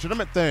thing,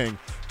 legitimate thing,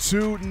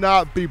 to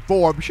not be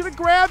bored. Be sure to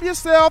grab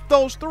yourself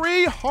those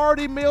 3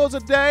 hearty meals a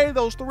day,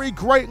 those 3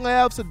 great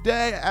laughs a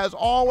day. As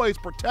always,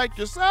 protect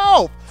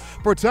yourself,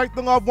 protect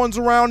the loved ones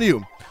around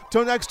you.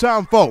 Till next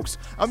time, folks,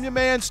 I'm your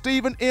man,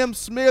 Stephen M.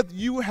 Smith.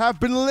 You have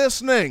been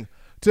listening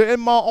to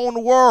In My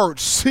Own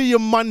Words. See you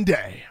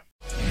Monday.